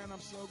Anderson.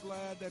 I'm so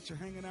glad that you're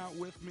hanging out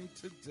with me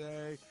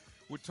today.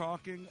 We're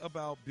talking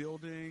about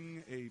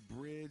building a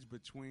bridge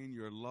between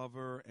your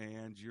lover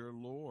and your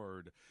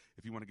Lord.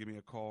 If you want to give me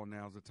a call,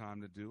 now's the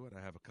time to do it.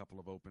 I have a couple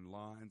of open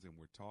lines, and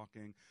we're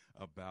talking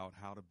about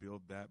how to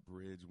build that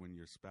bridge when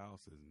your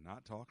spouse is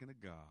not talking to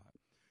God.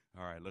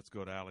 All right, let's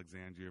go to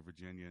Alexandria,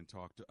 Virginia, and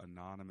talk to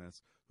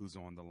Anonymous, who's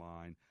on the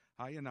line.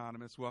 Hi,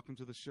 Anonymous. Welcome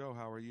to the show.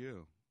 How are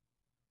you?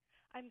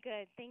 I'm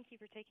good. Thank you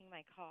for taking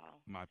my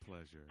call. My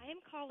pleasure. I am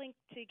calling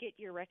to get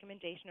your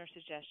recommendation or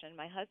suggestion.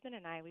 My husband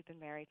and I, we've been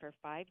married for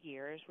 5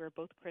 years. We were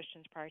both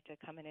Christians prior to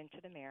coming into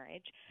the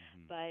marriage.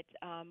 But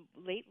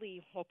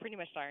lately, well, pretty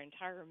much our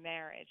entire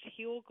marriage,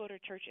 he will go to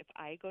church if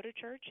I go to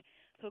church.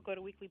 he'll go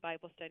to weekly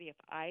Bible study if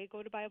I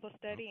go to Bible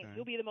study, and Okay.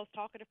 he'll be the most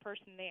talkative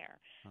person there.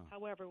 Huh.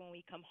 However, when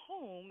we come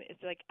home,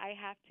 it's like I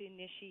have to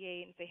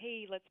initiate and say,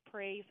 hey, let's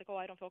pray. He's like, oh,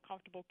 I don't feel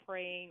comfortable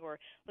praying, or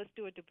let's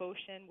do a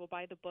devotion. We'll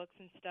buy the books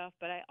and stuff.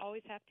 But I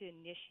always have to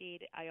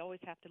initiate it. I always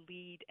have to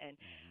lead. And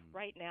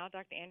right now,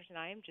 Dr. Anderson,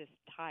 I am just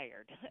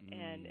tired.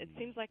 And it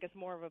seems like it's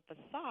more of a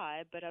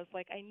facade, but I was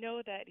like, I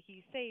know that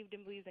he's saved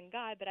and believes in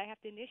God, but I have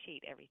to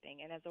initiate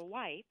everything. And as a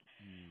wife,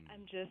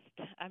 I'm just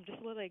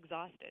a little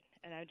exhausted,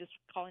 and I'm just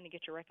calling to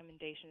get your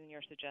recommendations and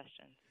your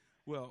suggestions.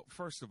 Well,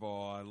 first of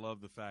all, I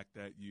love the fact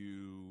that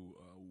you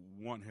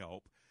want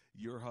help.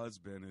 Your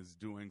husband is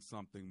doing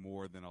something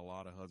more than a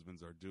lot of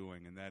husbands are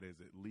doing, and that is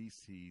at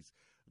least he's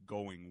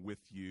going with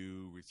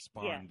you,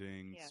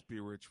 responding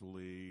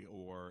spiritually,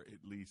 or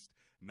at least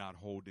not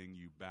holding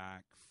you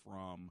back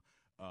from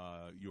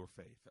your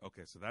faith.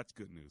 Okay, so that's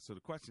good news. So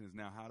the question is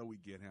now, how do we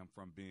get him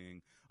from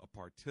being a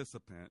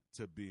participant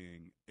to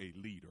being a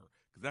leader?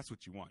 Because that's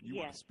what you want. You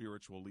want a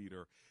spiritual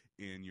leader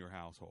in your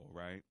household,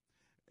 right?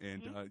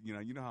 And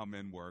you know how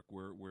men work.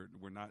 We're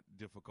not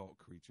difficult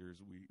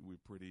creatures. We're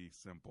pretty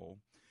simple.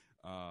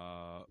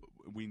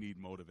 We need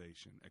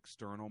motivation.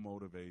 External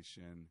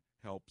motivation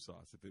helps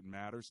us. If it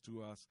matters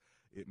to us,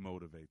 it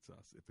motivates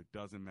us. If it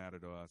doesn't matter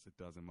to us, it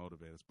doesn't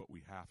motivate us. But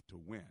we have to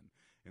win.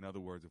 In other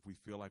words, if we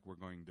feel like we're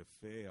going to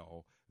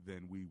fail,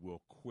 then we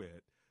will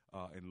quit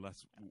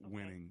unless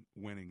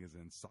winning is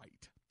in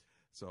sight.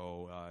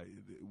 So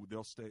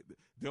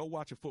they'll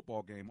watch a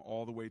football game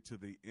all the way to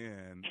the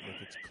end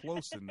if it's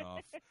close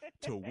enough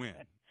to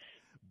win.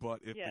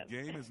 But if the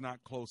game is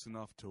not close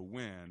enough to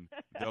win,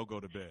 they'll go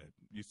to bed.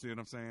 You see what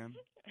I'm saying?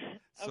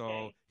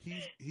 So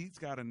he's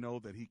got to know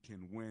that he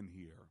can win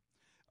here.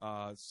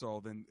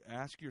 So then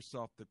ask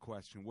yourself the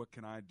question, what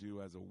can I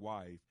do as a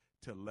wife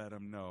to let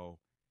him know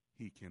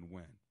he can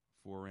win?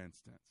 For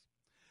instance,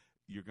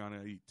 you're going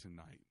to eat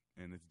tonight,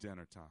 and it's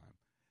dinner time.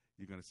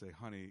 You're going to say,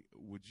 honey,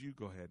 would you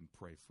go ahead and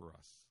pray for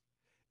us?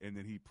 And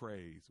then he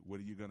prays. What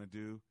are you going to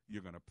do?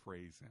 You're going to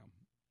praise him.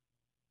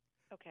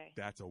 Okay.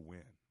 That's a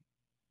win.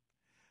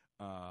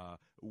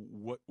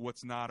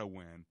 What's not a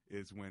win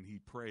is when he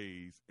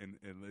prays and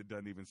it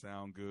doesn't even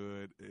sound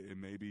good,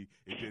 and maybe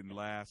it didn't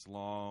last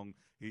long.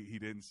 He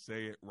didn't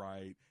say it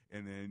right,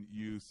 and then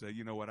you say,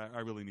 you know what,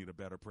 I really need a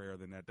better prayer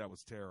than that. That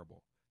was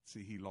terrible.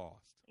 See, he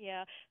lost.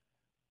 Yeah.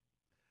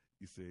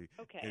 You see.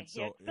 Okay. And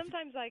so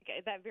sometimes like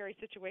that very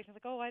situation,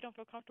 it's like, oh, I don't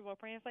feel comfortable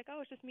praying. It's like, oh,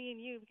 it's just me and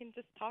you. We can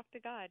just talk to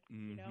God.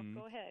 You know,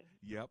 go ahead.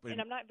 Yep.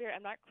 And I'm not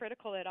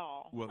critical at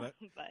all. Well, but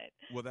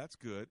that's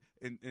good.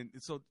 And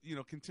so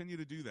continue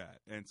to do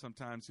that. And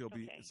sometimes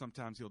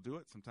sometimes he'll do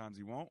it. Sometimes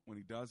he won't. When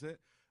he does it,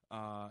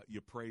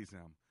 you praise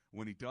him.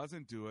 When he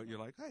doesn't do it, you're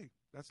like, hey,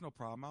 that's no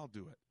problem. I'll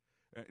do it.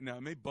 Now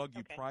it may bug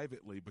you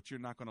privately, but you're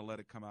not going to let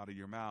it come out of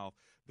your mouth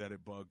that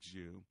it bugs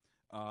you.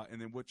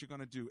 And then what you're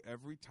going to do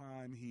every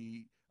time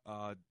he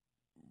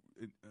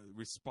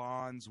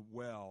responds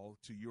well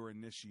to your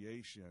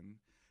initiation,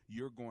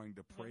 you're going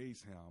to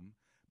praise him.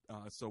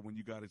 So when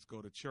you guys go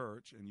to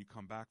church and you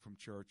come back from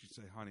church, you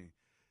say, honey,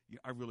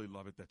 I really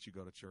love it that you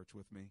go to church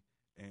with me.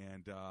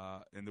 And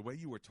the way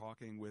you were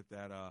talking with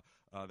that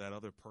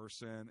other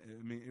person,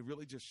 I mean, it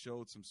really just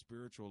showed some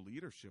spiritual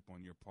leadership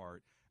on your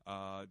part,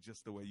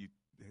 just the way you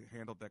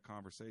handled that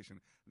conversation.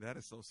 That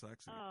is so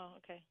sexy. Oh,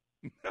 okay.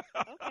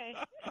 Okay.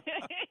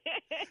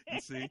 You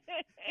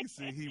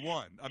see, he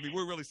won. I mean,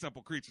 we're really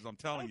simple creatures. I'm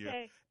telling you,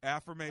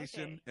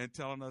 affirmation and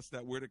telling us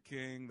that we're the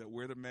king, that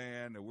we're the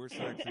man, that we're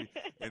sexy,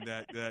 and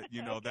that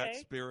that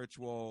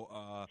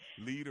spiritual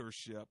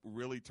leadership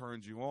really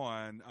turns you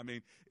on. I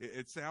mean,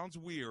 it sounds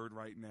weird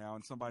right now,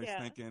 and somebody's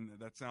thinking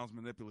that sounds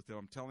manipulative.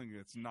 I'm telling you,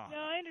 it's not. No,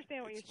 I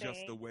understand what it's you're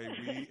just saying. the way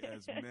we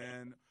as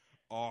men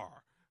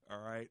are.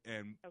 All right,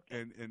 and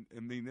I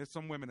mean, there's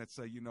some women that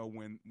say,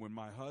 when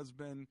my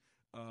husband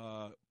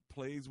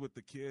plays with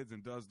the kids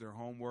and does their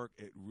homework,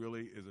 it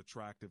really is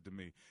attractive to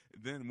me.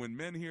 Then when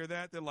men hear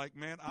that, they're like,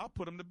 man, I'll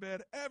put them to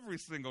bed every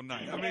single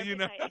night. I mean,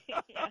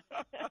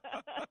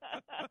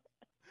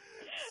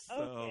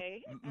 So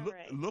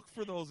look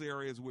for those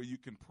areas where you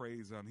can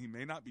praise him. He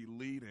may not be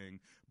leading,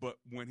 but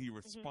when he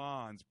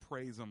responds,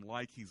 praise him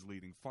like he's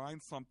leading.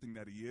 Find something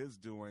that he is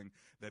doing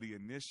that he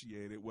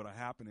initiated. What'll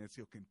happen is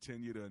he'll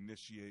continue to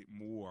initiate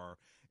more.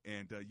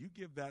 And you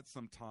give that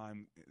some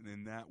time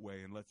in that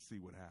way, and let's see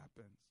what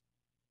happens.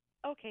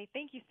 Okay,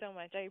 thank you so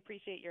much. I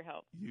appreciate your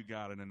help. You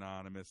got it,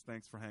 Anonymous.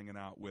 Thanks for hanging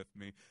out with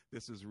me.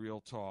 This is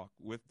Real Talk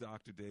with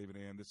Dr. David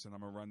Anderson.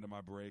 I'm going to run to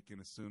my break, and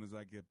as soon as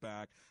I get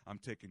back, I'm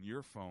taking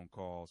your phone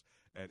calls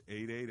at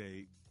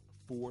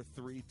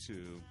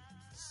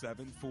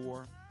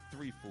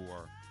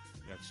 888-432-7434.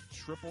 That's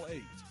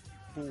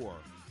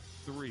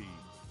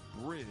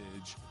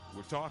 888-43-BRIDGE.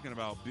 We're talking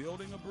about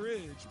building a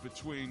bridge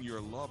between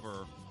your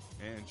lover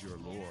and your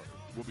Lord.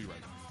 We'll be right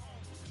back.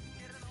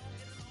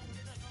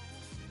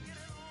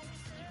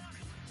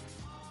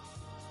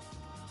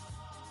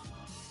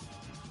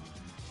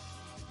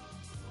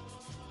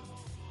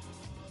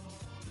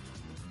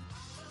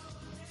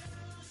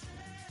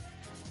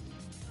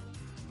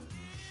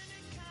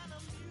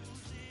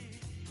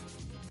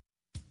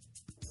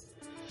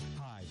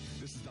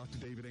 Dr.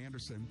 David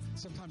Anderson.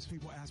 Sometimes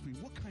people ask me,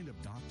 what kind of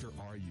doctor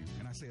are you?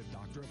 And I say, a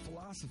doctor of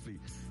philosophy.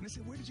 And they say,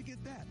 where did you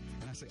get that?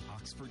 And I say,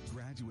 Oxford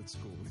Graduate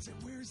School. And they say,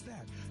 where is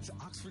that? So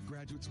Oxford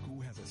Graduate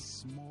School has a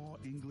small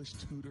English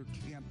tutor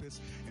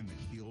campus in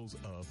the hills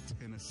of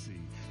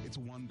Tennessee. It's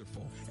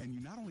wonderful. And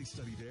you not only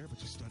study there, but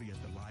you study at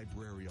the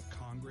Library of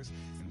Congress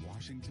in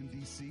Washington,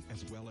 D.C.,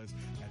 as well as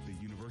at the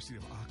University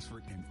of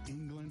Oxford in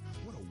England.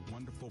 What a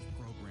wonderful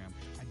program.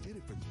 I did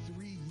it for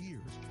 3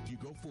 years. You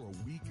go for a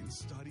week and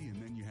study,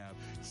 and then you have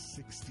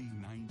 60,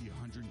 90,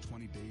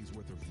 120 days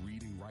worth of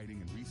reading, writing,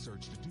 and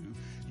research to do.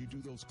 You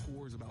do those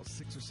cores about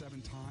 6 or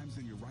 7 times,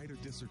 then you write a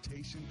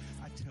dissertation.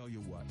 I tell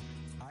you what,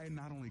 I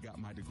not only got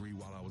my degree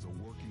while I was a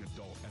working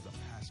adult as a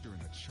pastor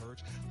in a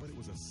church, but it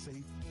was a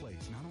safe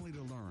place, not only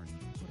to learn,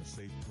 but a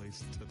safe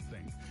place to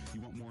think.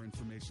 You want more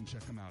information,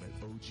 check them out at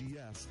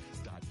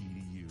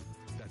ogs.edu.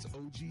 That's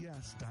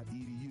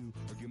ogs.edu,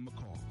 or give them a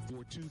call,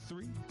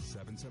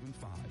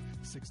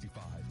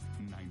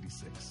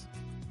 423-775-6596.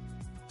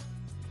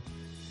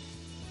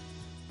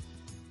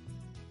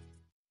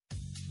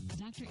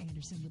 Dr.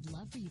 Anderson would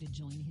love for you to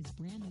join his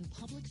brand new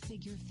public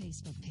figure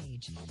Facebook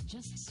page.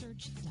 Just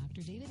search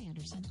Dr. David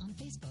Anderson on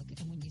Facebook,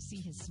 and when you see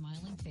his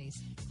smiling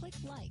face, click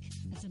like.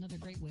 That's another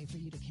great way for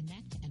you to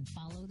connect and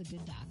follow the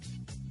good doc.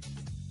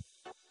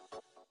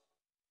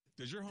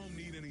 Does your home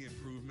need any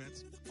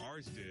improvements?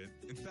 Ours did.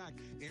 In fact,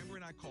 Amber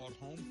and I called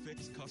Home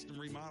Fix Custom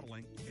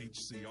Remodeling,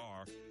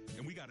 HCR,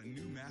 and we got a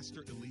new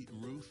Master Elite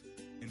roof.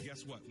 And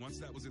guess what? Once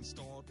that was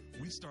installed,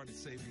 we started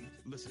saving,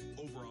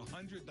 over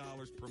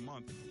 $100 per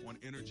month on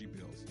energy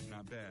bills.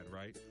 Not bad,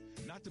 right?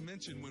 Not to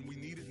mention, when we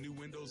needed new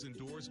windows and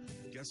doors,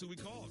 guess who we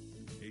called?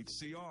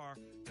 HCR.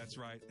 That's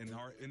right. And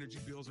our energy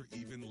bills are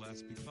even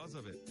less because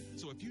of it.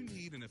 So if you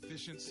need an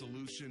efficient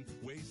solution,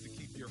 ways to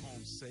keep your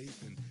home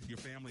safe and your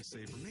family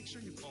safer, make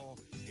sure you call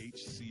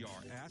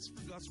HCR. Ask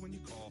for Gus when you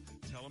call.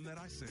 Tell him that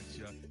I sent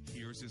you.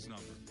 Here's his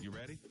number. You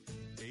ready?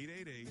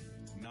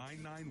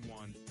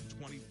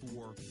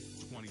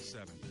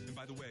 888-991-2427. And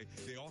by the way,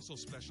 they also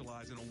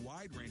specialize in a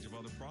wide range of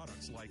other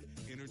products like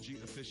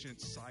energy-efficient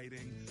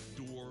siding,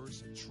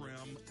 doors,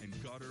 trim, and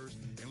gutters.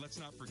 And let's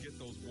not forget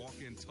those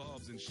walk-in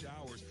tubs and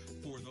showers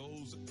for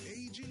those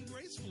aging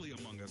gracefully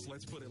among us.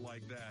 Let's put it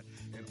like that.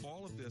 And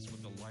all of this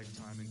with a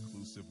lifetime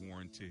inclusive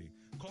warranty.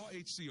 Call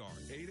HCR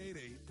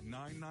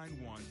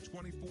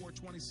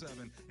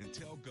 888-991-2427 and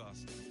tell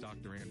Gus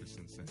Dr.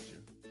 Anderson sent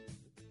you.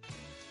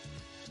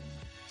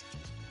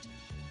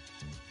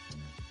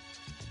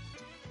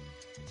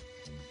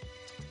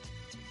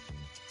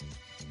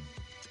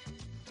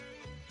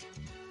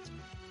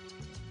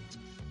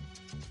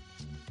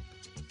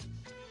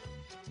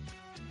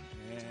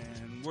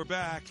 We're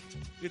back.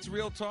 It's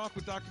Real Talk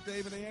with Dr.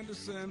 David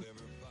Anderson.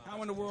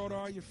 How in the world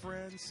are you,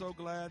 friends? So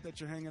glad that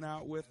you're hanging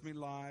out with me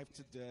live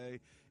today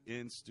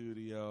in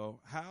studio.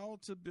 How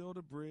to build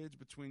a bridge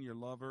between your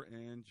lover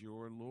and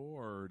your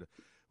Lord.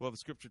 Well, the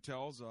scripture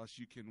tells us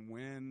you can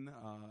win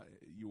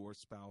your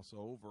spouse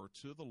over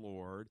to the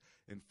Lord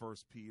in 1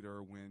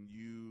 Peter when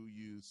you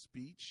use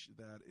speech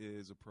that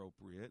is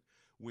appropriate,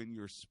 when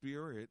your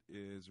spirit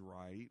is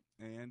right,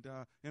 and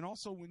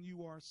also when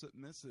you are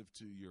submissive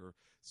to your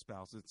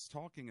spouse. It's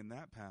talking in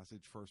that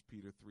passage, 1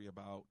 Peter 3,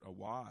 about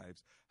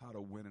wives, how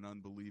to win an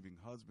unbelieving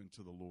husband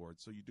to the Lord.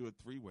 So you do it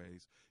 3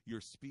 ways: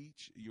 your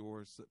speech,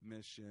 your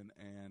submission,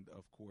 and,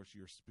 of course,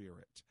 your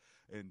spirit.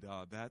 And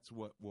that's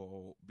what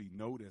will be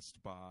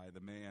noticed by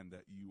the man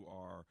that you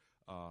are,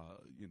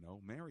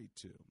 married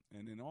to.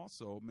 And then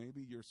also,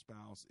 maybe your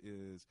spouse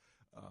is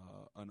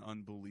an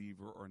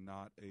unbeliever or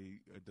not a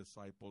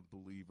discipled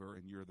believer,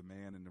 and you're the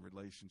man in the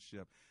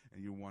relationship,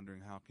 and you're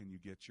wondering how can you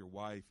get your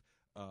wife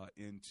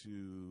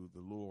into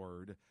the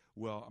Lord.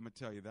 Well, I'm going to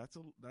tell you, that's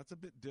a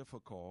bit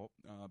difficult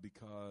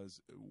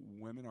because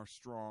women are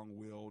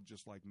strong-willed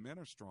just like men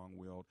are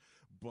strong-willed,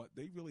 but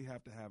they really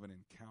have to have an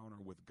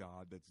encounter with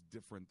God that's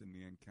different than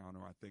the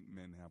encounter I think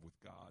men have with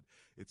God.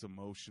 It's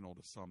emotional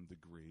to some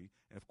degree.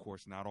 And of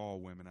course, not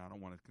all women. I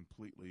don't want to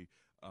completely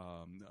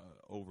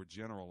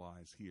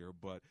overgeneralize here,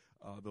 but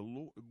the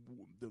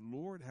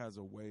Lord has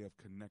a way of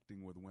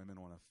connecting with women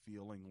on a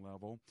feeling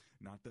level.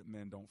 Not that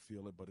men don't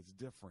feel it, but it's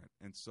different.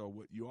 And so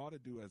what you ought to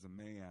do as a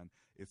man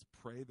is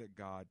pray that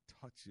God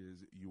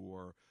touches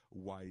your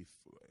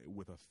wife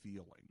with a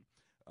feeling.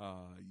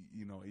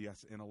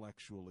 Yes,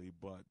 intellectually,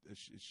 but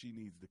she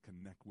needs to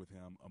connect with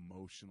him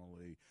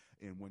emotionally.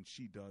 And when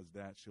she does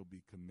that, she'll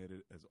be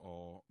committed as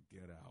all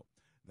get out.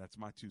 That's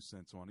my 2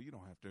 cents on it. You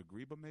don't have to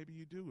agree, but maybe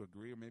you do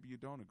agree or maybe you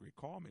don't agree.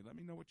 Call me. Let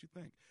me know what you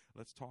think.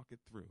 Let's talk it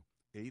through.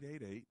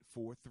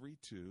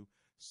 888-432-7434.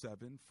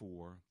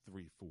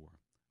 All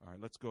right,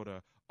 let's go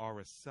to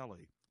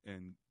Araceli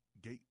in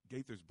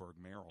Gaithersburg,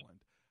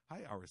 Maryland.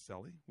 Hi,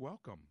 Araceli.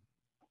 Welcome.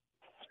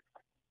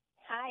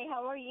 Hi,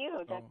 how are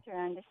you, Dr.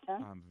 Anderson?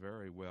 I'm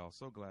very well.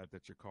 So glad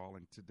that you're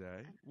calling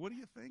today. What are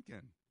you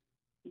thinking?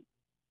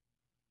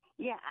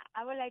 Yeah,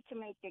 I would like to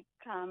make a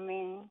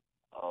comment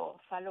or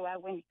follow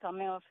up with the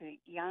comment of a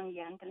young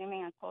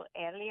gentleman I called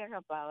earlier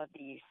about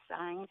the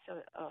signs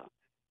of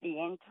the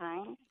end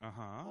times,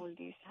 Uh-huh. all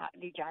this,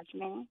 the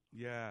judgment.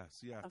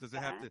 Yes, yes. of Does it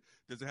have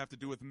God. to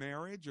do with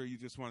marriage, or you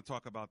just want to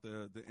talk about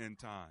the end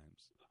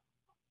times?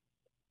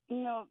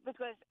 No,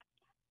 because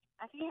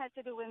I think it has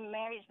to do with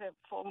marriage, but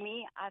for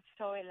me, I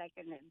saw it like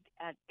in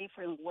a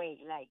different way.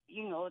 Like,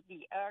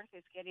 the earth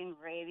is getting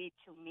ready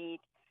to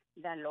meet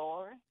the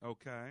Lord.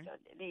 Okay. So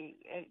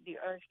the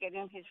earth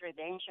getting His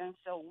redemption.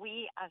 So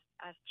we, as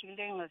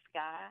children of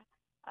God,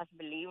 as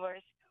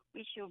believers,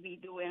 we should be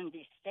doing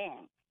this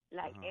thing.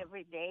 Like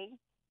every day,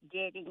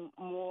 getting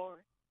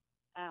more,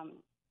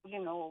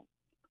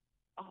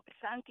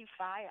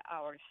 sanctify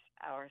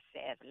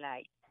ourselves.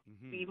 Like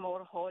be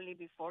more holy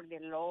before the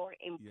Lord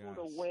and put Yes.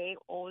 away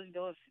all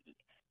those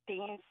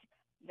things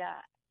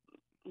that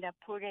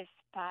put us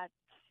spots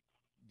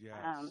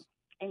Yes.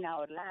 in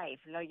our life.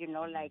 Like,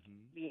 like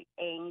be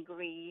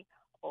angry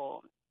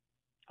or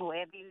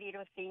every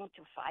little thing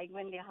to fight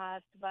with the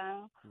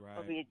husband or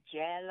Right. be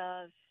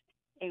jealous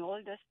and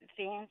all those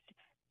things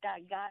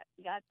that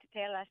God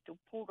tell us to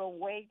put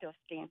away those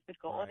things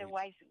because Right.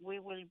 otherwise we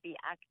will be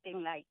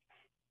acting like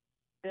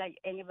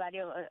anybody,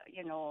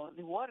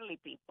 the worldly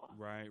people.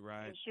 Right,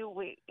 right. And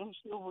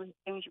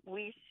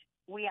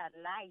we are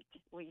light.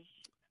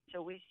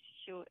 So we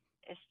should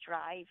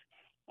strive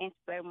and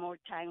spend more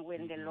time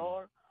with the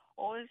Lord.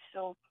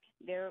 Also,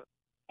 there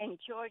in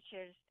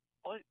churches,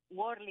 all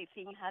worldly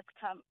thing has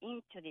come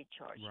into the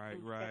church. Right,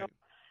 Instead right. of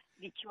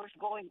the church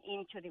going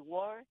into the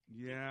world,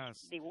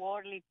 Yes. the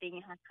worldly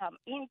thing has come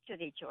into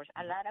the church.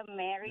 A lot of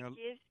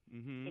marriages,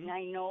 Mhm. and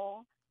I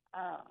know,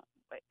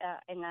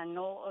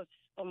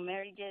 of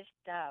marriages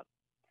that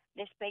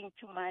they spend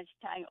too much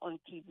time on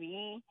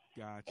TV.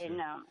 Gotcha. And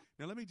Now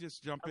let me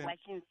just jump in.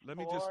 watching Let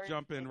me just sports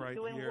jump in and right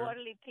doing here.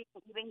 worldly things,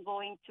 even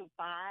going to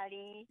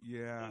party.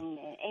 Yeah.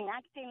 And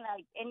acting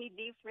like any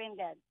different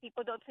that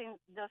people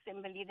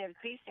doesn't believe they're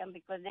Christian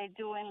because they're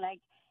doing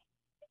like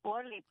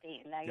worldly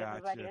things like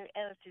Gotcha. everybody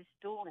else is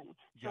doing.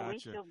 So we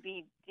Gotcha. should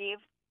be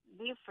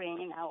different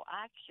in our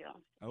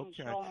actions. and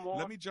Okay. show more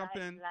Let me jump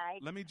in.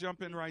 Christ-like Let me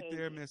jump in right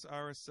there, behavior. Miss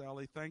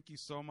Araceli. Thank you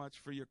so much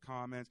for your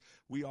comments.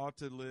 We ought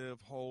to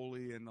live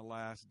holy in the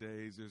last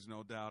days. There's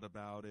no doubt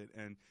about it.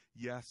 And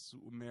yes,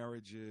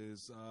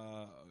 marriages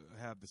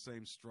have the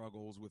same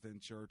struggles within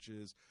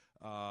churches,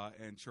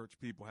 and church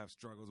people have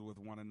struggles with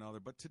one another.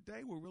 But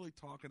today we're really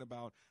talking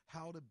about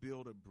how to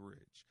build a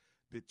bridge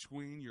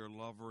between your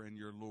lover and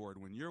your Lord.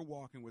 When you're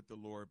walking with the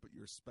Lord, but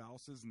your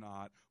spouse is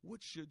not,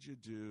 what should you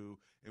do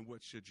and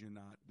what should you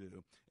not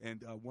do?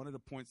 And one of the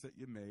points that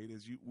you made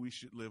is we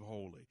should live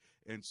holy.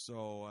 And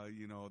so,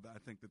 I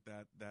think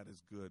that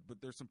is good.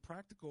 But there's some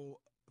practical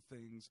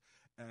things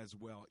as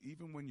well.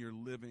 Even when you're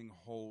living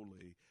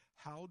holy,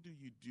 how do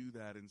you do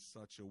that in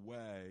such a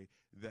way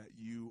that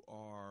you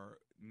are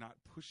not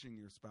pushing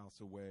your spouse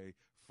away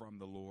from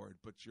the Lord,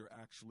 but you're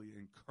actually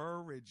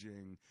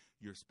encouraging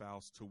your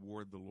spouse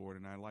toward the Lord?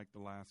 And I like the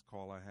last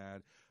call I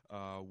had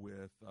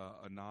with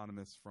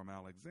Anonymous from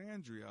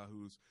Alexandria,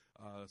 who's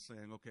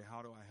saying, okay,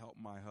 how do I help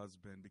my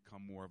husband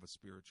become more of a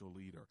spiritual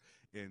leader?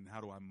 And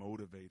how do I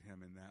motivate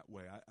him in that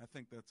way? I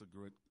think that's a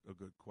good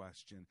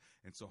question.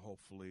 And so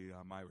hopefully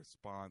my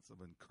response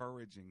of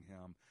encouraging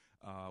him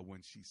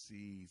when she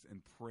sees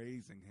and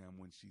praising him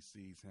when she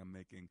sees him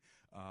making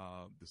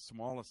the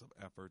smallest of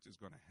efforts is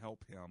going to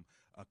help him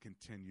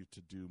continue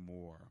to do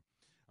more.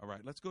 All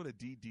right, let's go to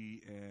Dee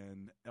Dee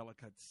in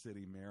Ellicott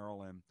City,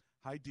 Maryland.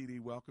 Hi, Dee Dee.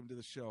 Welcome to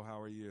the show. How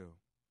are you?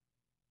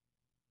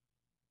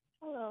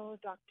 Hello,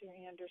 Dr.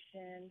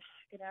 Anderson.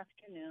 Good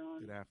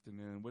afternoon. Good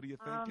afternoon. What are you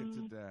thinking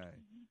today?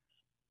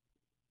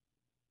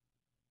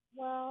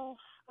 Well,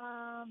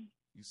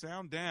 You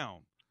sound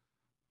down.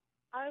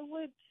 I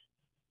would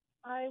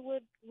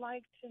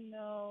like to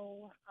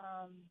know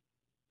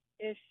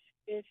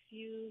if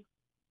you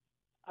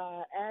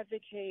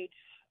advocate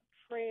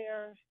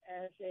prayer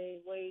as a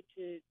way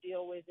to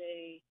deal with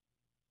a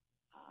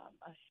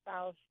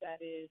spouse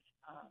that is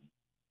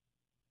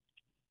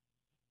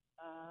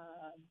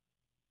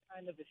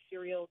kind of a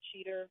serial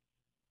cheater.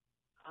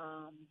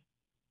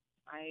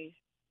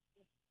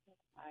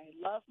 I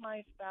love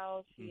my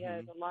spouse. He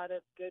has a lot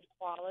of good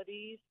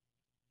qualities,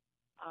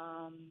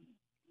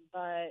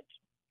 but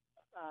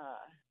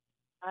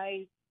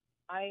I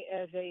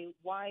as a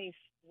wife,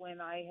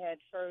 when I had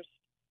first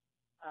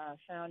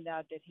found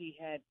out that he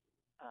had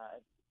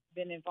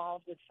been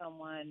involved with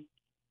someone,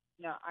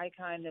 I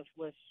kind of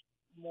was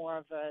more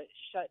of a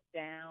shut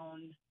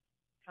down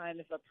kind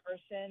of a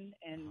person,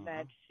 and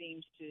that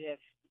seems to have,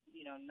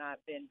 not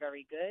been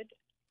very good.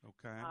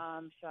 Okay.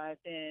 So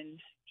I've been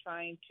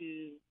trying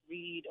to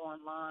read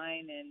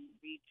online and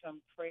read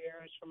some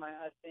prayers for my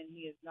husband.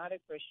 He is not a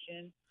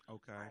Christian.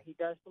 Okay. He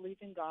does believe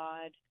in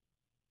God,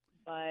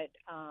 but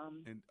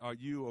And are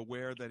you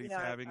aware that he's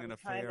having I'm an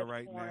kind affair of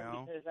right torn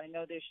now? because I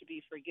know there should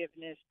be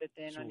forgiveness, but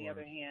then on the Sure.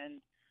 other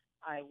hand,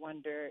 I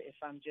wonder if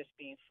I'm just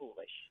being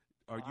foolish.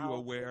 Are you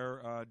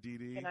aware, Dee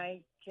Dee?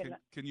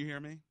 Can you hear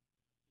me?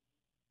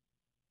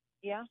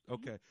 Yeah.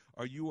 Okay.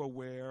 Are you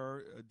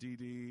aware, Dee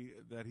Dee,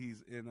 that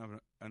he's in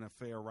an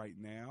affair right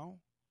now?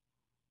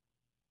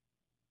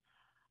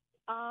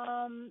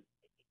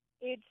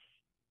 It's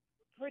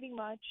pretty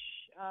much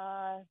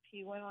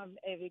he went on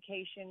a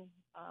vacation,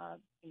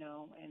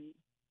 and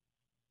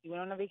he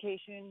went on a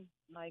vacation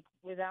like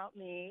without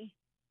me,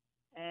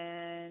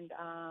 and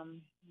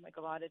like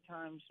a lot of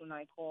times when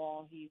I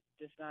call, he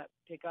does not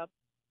pick up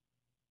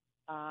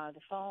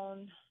the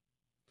phone.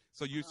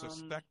 So you're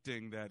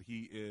suspecting that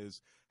he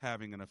is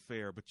having an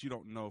affair, but you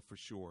don't know for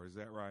sure. Is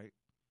that right?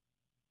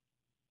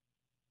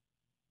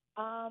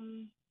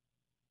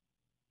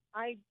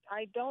 I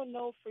don't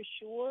know for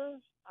sure.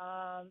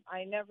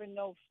 I never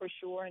know for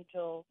sure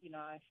until,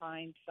 I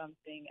find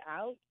something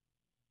out.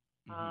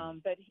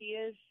 But he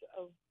is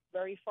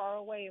very far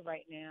away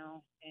right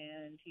now,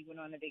 and he went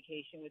on a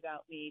vacation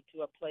without me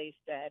to a place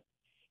that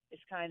is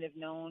kind of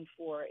known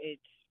for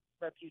its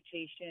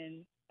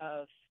reputation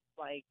of,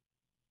 like,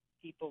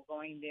 people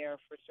going there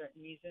for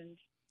certain reasons,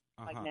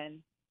 like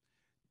men.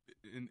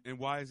 And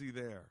why is he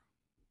there?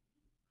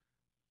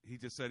 He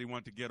just said he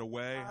wanted to get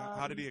away?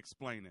 How did he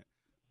explain it?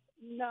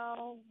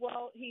 No,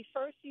 well, he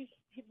said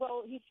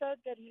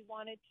that he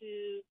wanted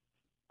to,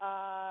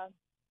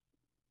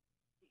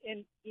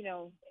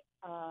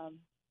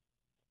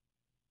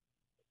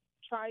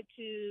 try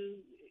to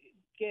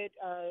get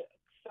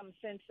some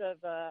sense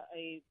of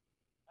a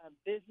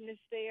business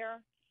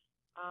there.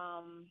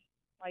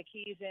 Like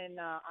he's in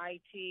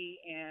IT,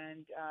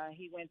 and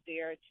he went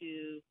there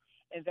to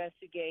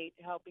investigate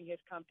helping his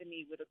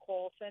company with a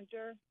call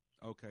center.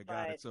 Okay,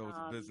 got it. So it's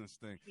a business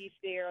thing. He's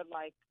there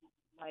like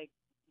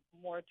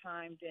more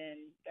time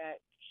than that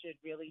should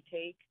really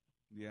take.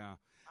 Yeah.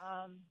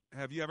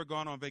 Have you ever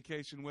gone on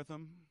vacation with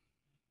him?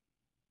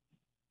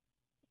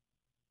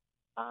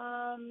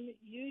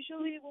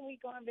 Usually when we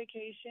go on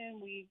vacation,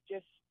 we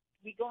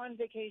go on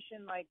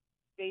vacation like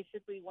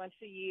basically once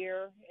a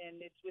year,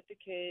 and it's with the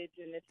kids,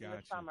 and it's in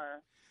the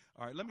summer.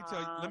 All right, let me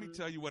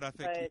tell you what I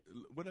think.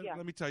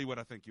 Let me tell you what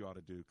I think you ought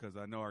to do, because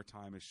I know our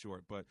time is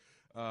short. But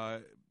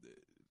a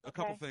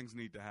couple things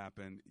need to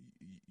happen.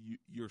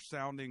 You're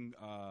sounding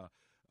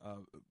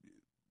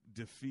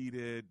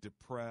defeated,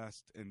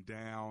 depressed, and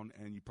down,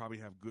 and you probably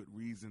have good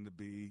reason to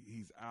be.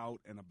 He's out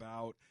and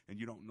about, and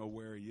you don't know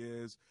where he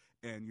is,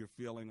 and you're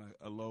feeling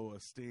a low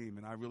esteem.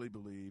 And I really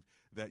believe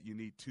that you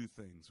need two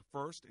things.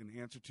 First, in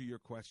answer to your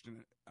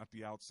question at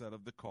the outset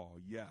of the call,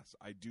 yes,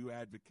 I do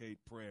advocate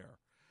prayer.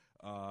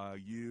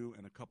 You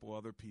and a couple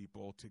other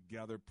people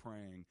together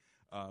praying,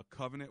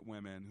 covenant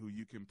women who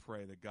you can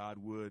pray that God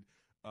would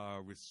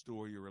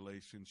restore your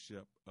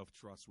relationship of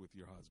trust with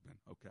your husband.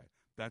 Okay,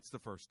 that's the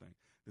first thing.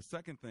 The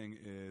second thing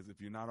is, if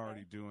you're not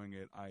already doing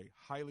it, I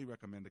highly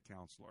recommend a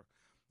counselor,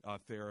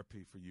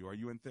 therapy for you. Are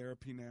you in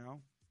therapy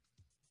now?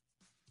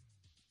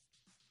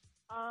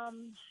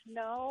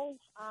 No.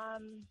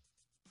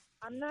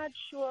 I'm not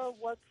sure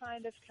what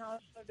kind of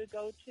counselor to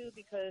go to,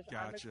 because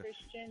I'm a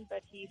Christian,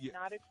 but he's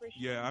not a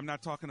Christian. Yeah, I'm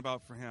not talking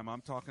about for him.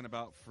 I'm talking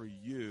about for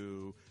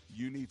you.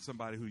 You need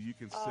somebody who you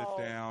can sit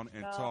down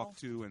and talk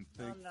to and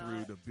think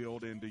through to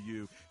build into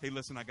you. Hey,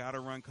 listen, I got to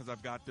run because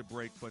I've got to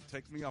break, but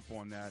take me up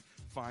on that.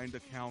 Find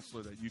a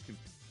counselor that you can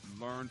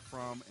learn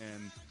from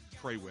and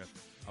pray with.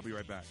 I'll be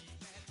right back.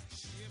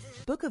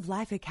 Book of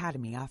Life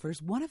Academy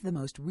offers one of the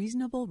most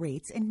reasonable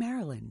rates in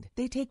Maryland.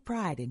 They take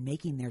pride in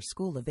making their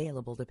school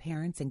available to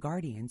parents and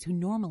guardians who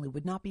normally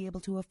would not be able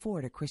to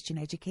afford a Christian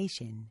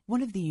education.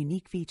 One of the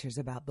unique features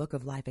about Book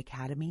of Life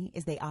Academy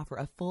is they offer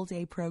a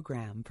full-day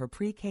program for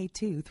pre-K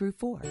 2 through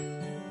 4.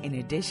 In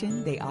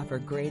addition, they offer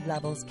grade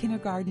levels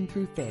kindergarten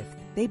through 5th.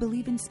 They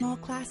believe in small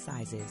class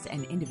sizes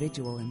and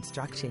individual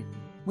instruction.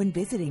 When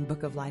visiting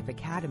Book of Life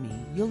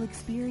Academy, you'll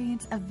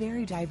experience a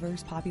very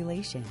diverse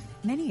population.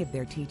 Many of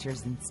their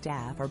teachers and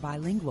staff are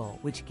bilingual,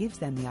 which gives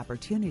them the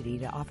opportunity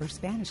to offer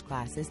Spanish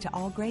classes to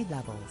all grade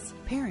levels.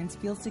 Parents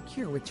feel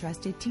secure with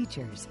trusted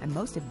teachers, and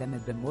most of them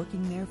have been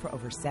working there for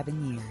over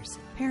 7 years.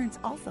 Parents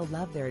also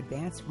love their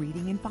advanced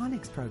reading and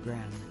phonics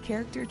program,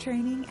 character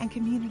training, and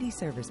community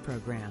service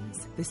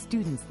programs. The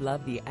students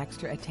love the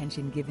extra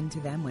attention given to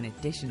them when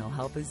additional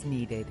help is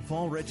needed.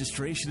 Fall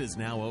registration is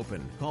now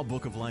open. Call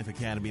Book of Life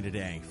Academy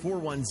today.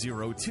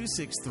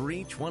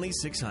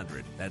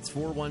 410-263-2600. That's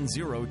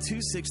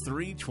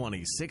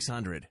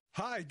 410-263-2600.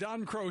 Hi,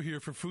 Don Crow here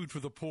for Food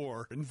for the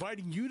Poor,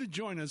 inviting you to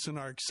join us in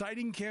our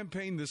exciting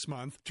campaign this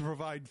month to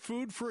provide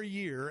food for a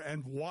year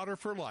and water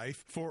for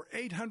life for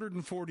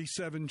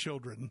 847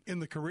 children in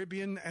the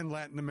Caribbean and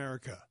Latin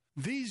America.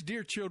 These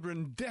dear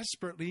children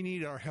desperately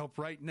need our help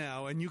right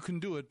now, and you can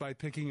do it by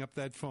picking up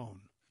that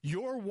phone.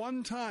 Your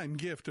one-time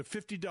gift of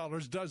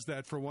 $50 does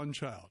that for one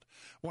child.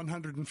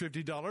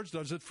 $150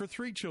 does it for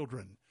 3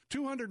 children.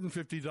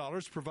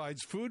 $250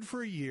 provides food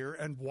for a year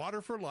and water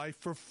for life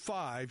for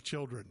 5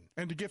 children.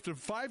 And a gift of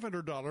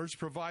 $500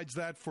 provides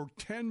that for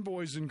 10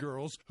 boys and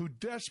girls who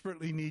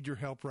desperately need your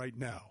help right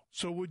now.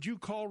 So would you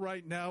call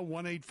right now,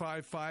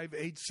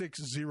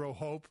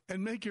 1-855-860-HOPE,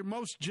 and make your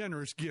most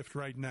generous gift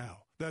right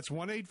now? That's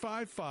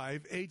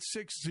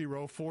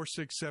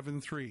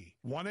 1-855-860-4673.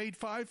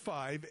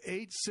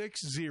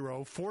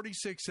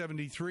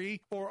 1-855-860-4673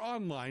 or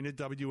online at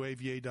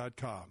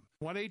WAVA.com.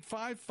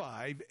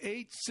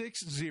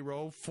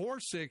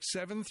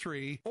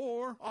 1-855-860-4673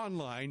 or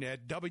online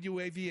at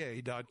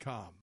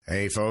WAVA.com.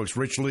 Hey folks,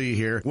 Rich Lee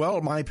here. Well,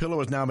 MyPillow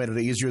has now made it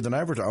easier than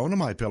ever to own a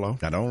MyPillow.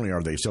 Not only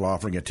are they still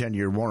offering a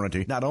 10-year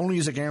warranty, not only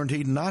is it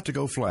guaranteed not to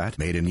go flat,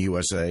 made in the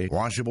USA,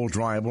 washable,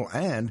 dryable,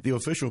 and the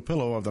official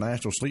pillow of the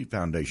National Sleep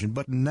Foundation,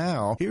 but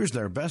now, here's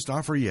their best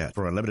offer yet.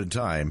 For a limited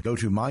time, go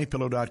to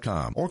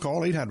MyPillow.com or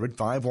call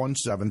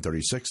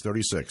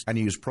 800-517-3636 and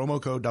use promo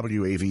code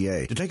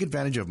WAVA to take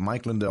advantage of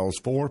Mike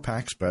Lindell's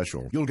 4-pack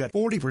special. You'll get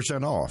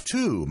 40% off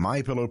 2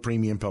 MyPillow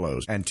premium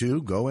pillows and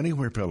 2 Go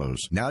Anywhere pillows.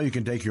 Now you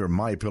can take your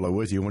MyPillow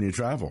with you when you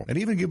travel, and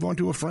even give one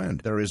to a friend.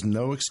 There is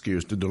no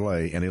excuse to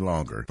delay any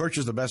longer.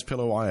 Purchase the best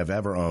pillow I have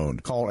ever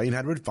owned. Call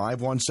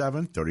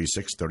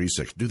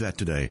 800-517-3636. Do that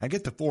today and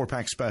get the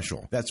 4-pack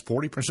special. That's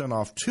 40%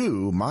 off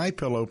 2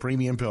 MyPillow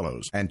premium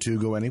pillows and 2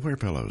 Go Anywhere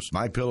pillows.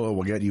 MyPillow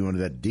will get you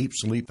into that deep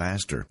sleep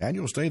faster, and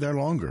you'll stay there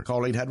longer.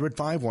 Call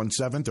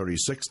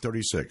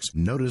 800-517-3636.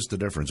 Notice the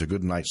difference a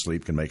good night's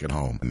sleep can make at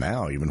home. And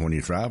now, even when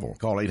you travel.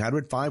 Call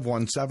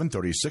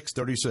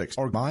 800-517-3636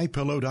 or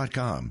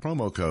MyPillow.com.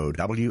 Promo code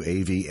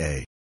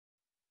WAVA.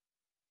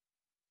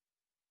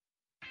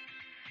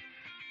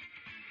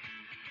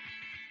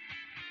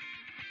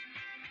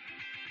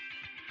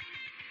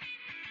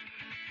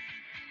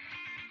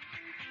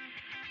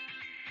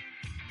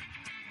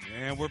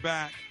 And we're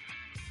back.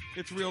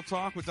 It's Real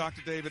Talk with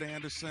Dr. David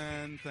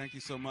Anderson. Thank you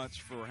so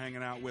much for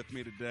hanging out with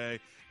me today.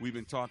 We've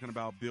been talking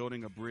about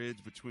building a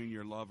bridge between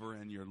your lover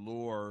and your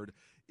Lord.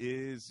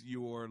 Is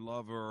your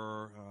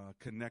lover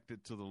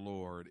connected to the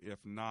Lord?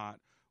 If not,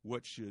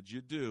 what should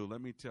you do?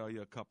 Let me tell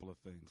you a couple of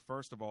things.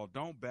 First of all,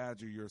 don't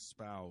badger your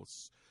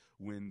spouse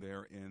when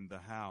they're in the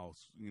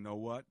house. You know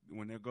what?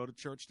 When they go to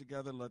church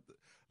together, let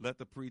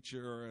the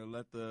preacher,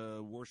 let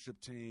the worship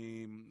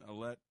team,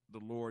 let the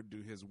Lord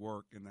do his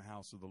work in the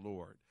house of the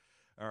Lord.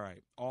 All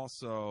right.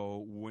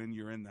 Also, when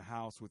you're in the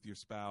house with your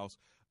spouse,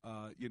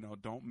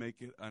 don't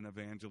make it an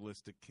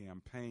evangelistic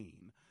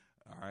campaign.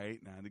 All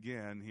right. Now, and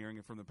again, hearing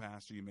it from the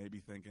pastor, you may be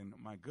thinking,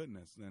 my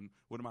goodness, then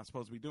what am I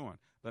supposed to be doing?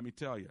 Let me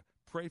tell you,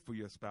 pray for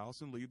your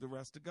spouse and leave the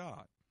rest to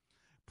God.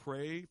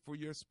 Pray for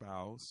your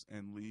spouse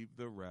and leave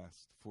the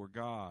rest for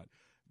God.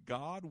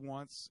 God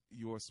wants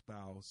your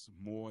spouse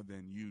more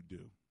than you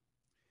do.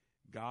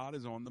 God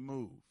is on the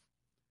move.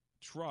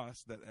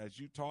 Trust that as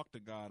you talk to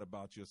God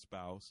about your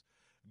spouse,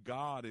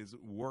 God is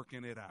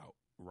working it out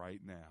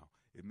right now.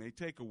 It may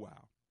take a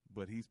while,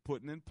 but he's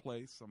putting in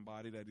place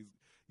somebody that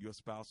your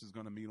spouse is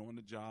going to meet on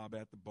the job,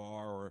 at the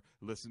bar, or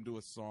listen to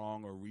a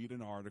song or read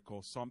an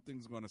article.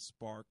 Something's going to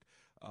spark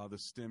the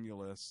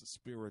stimulus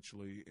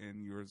spiritually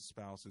in your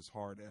spouse's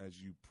heart as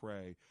you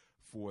pray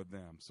for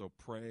them. So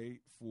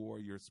pray for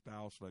your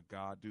spouse. Let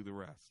God do the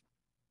rest.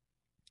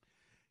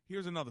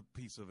 Here's another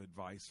piece of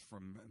advice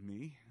from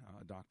me,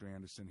 Dr.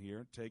 Anderson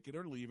here. Take it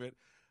or leave it.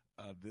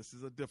 This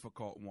is a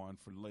difficult one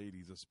for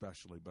ladies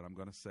especially, but I'm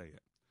going to say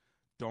it.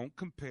 Don't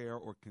compare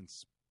or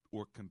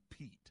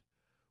compete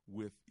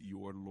with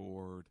your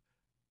Lord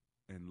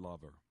and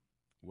lover.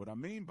 What I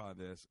mean by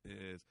this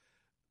is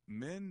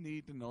men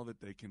need to know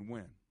that they can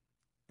win.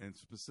 And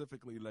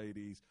specifically,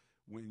 ladies,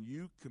 when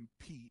you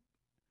compete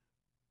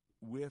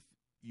with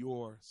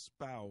your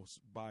spouse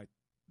by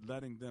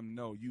letting them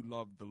know you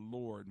love the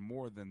Lord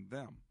more than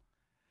them,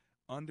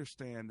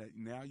 understand that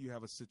now you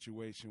have a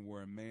situation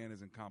where a man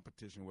is in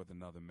competition with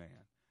another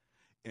man.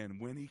 And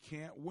when he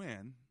can't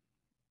win,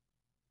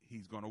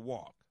 he's going to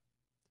walk.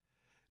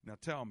 Now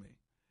tell me,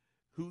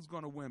 who's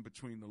going to win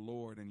between the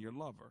Lord and your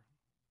lover?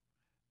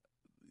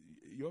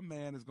 Your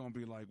man is going to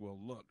be like, well,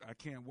 look, I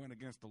can't win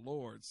against the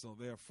Lord, so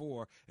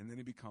therefore, and then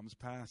he becomes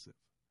passive.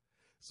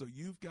 So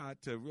you've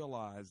got to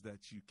realize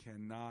that you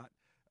cannot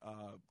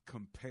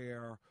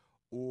compare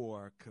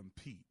or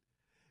compete,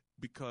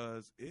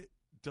 because it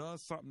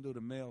does something to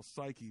the male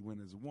psyche when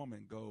his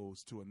woman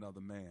goes to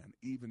another man,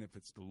 even if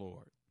it's the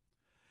Lord.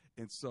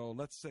 And so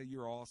let's say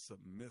you're all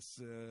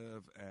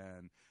submissive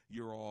and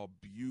you're all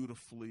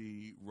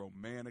beautifully,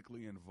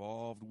 romantically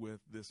involved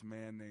with this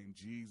man named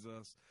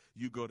Jesus.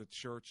 You go to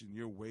church and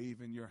you're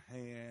waving your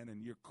hand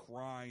and you're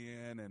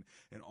crying and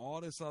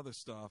all this other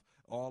stuff,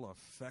 all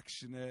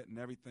affectionate and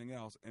everything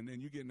else. And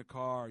then you get in the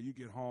car, you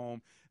get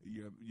home,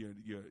 you're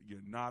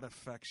not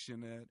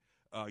affectionate.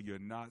 You're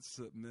not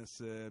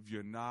submissive.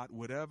 You're not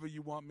whatever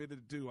you want me to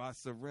do. I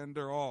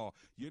surrender all.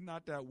 You're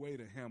not that way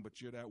to him,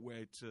 but you're that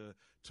way to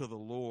the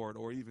Lord,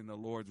 or even the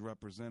Lord's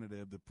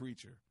representative, the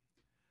preacher.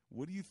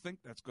 What do you think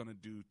that's going to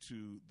do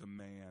to the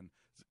man's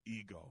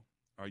ego?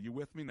 Are you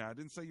with me now? I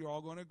didn't say you're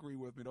all going to agree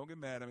with me. Don't get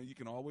mad at me. You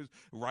can always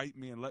write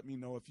me and let me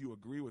know if you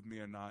agree with me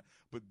or not.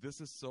 But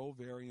this is so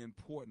very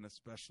important,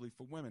 especially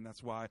for women.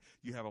 That's why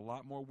you have a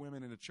lot more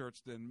women in the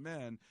church than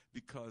men,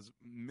 because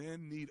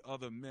men need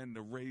other men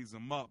to raise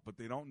them up, but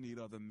they don't need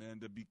other men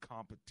to be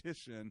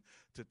competition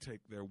to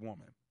take their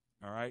woman.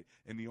 All right?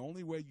 And the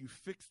only way you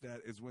fix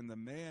that is when the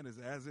man is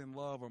as in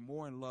love or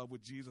more in love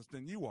with Jesus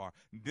than you are.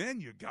 Then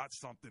you got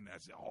something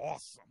that's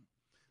awesome.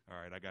 All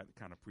right, I got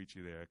kind of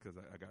preachy there because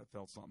I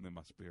felt something in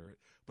my spirit.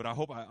 But I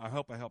hope I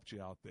helped you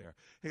out there.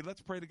 Hey,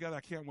 let's pray together.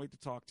 I can't wait to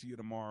talk to you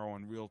tomorrow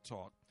on Real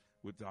Talk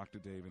with Dr.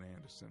 David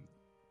Anderson.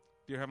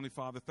 Dear Heavenly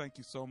Father, thank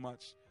you so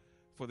much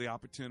for the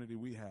opportunity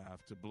we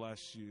have to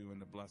bless you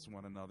and to bless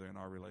one another in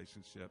our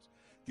relationships.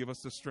 Give us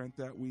the strength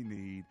that we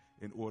need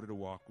in order to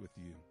walk with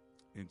you.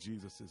 In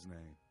Jesus'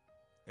 name,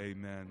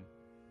 amen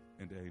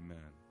and amen.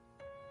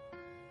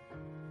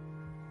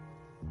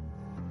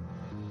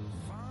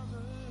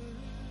 Father,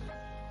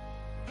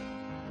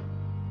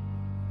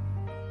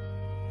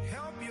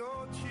 help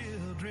your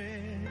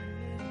children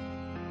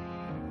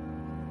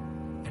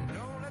and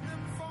don't let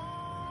them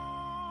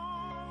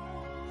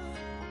fall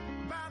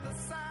by the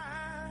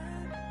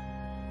side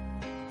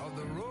of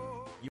the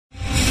road.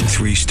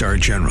 3-star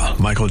General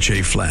Michael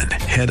J. Flynn,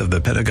 head of the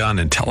Pentagon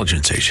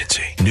Intelligence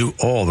Agency, knew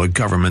all the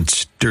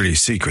government's dirty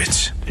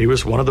secrets. He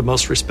was one of the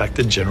most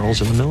respected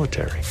generals in the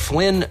military.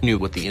 Flynn knew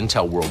what the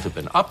intel world had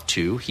been up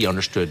to. He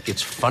understood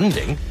its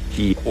funding.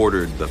 He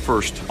ordered the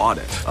first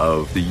audit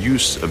of the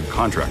use of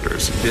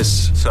contractors.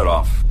 This set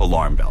off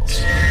alarm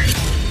bells.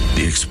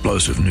 The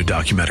explosive new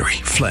documentary,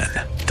 Flynn,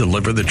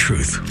 Deliver the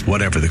Truth,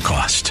 Whatever the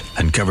Cost,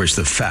 uncovers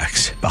the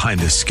facts behind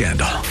this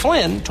scandal.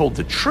 Flynn told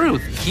the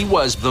truth. He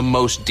was the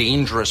most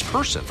dangerous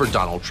person for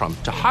Donald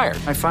Trump to hire.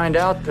 I find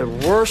out the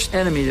worst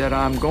enemy that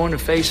I'm going to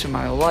face in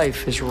my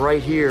life is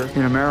right here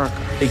in America.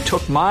 They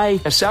took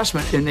my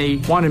assessment and they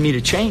wanted me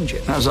to change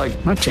it. And I was like,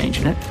 I'm not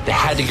changing it. They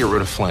had to get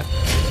rid of Flynn.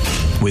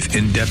 With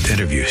in-depth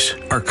interviews,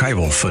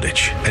 archival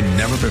footage, and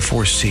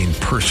never-before-seen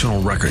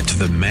personal records of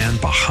the man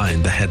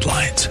behind the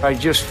headlines. I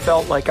just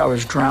felt like I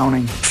was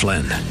drowning.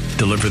 Flynn,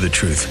 Deliver the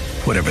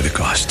Truth, Whatever the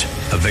Cost.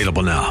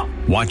 Available now.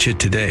 Watch it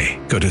today.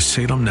 Go to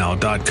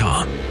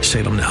salemnow.com.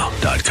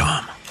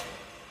 salemnow.com.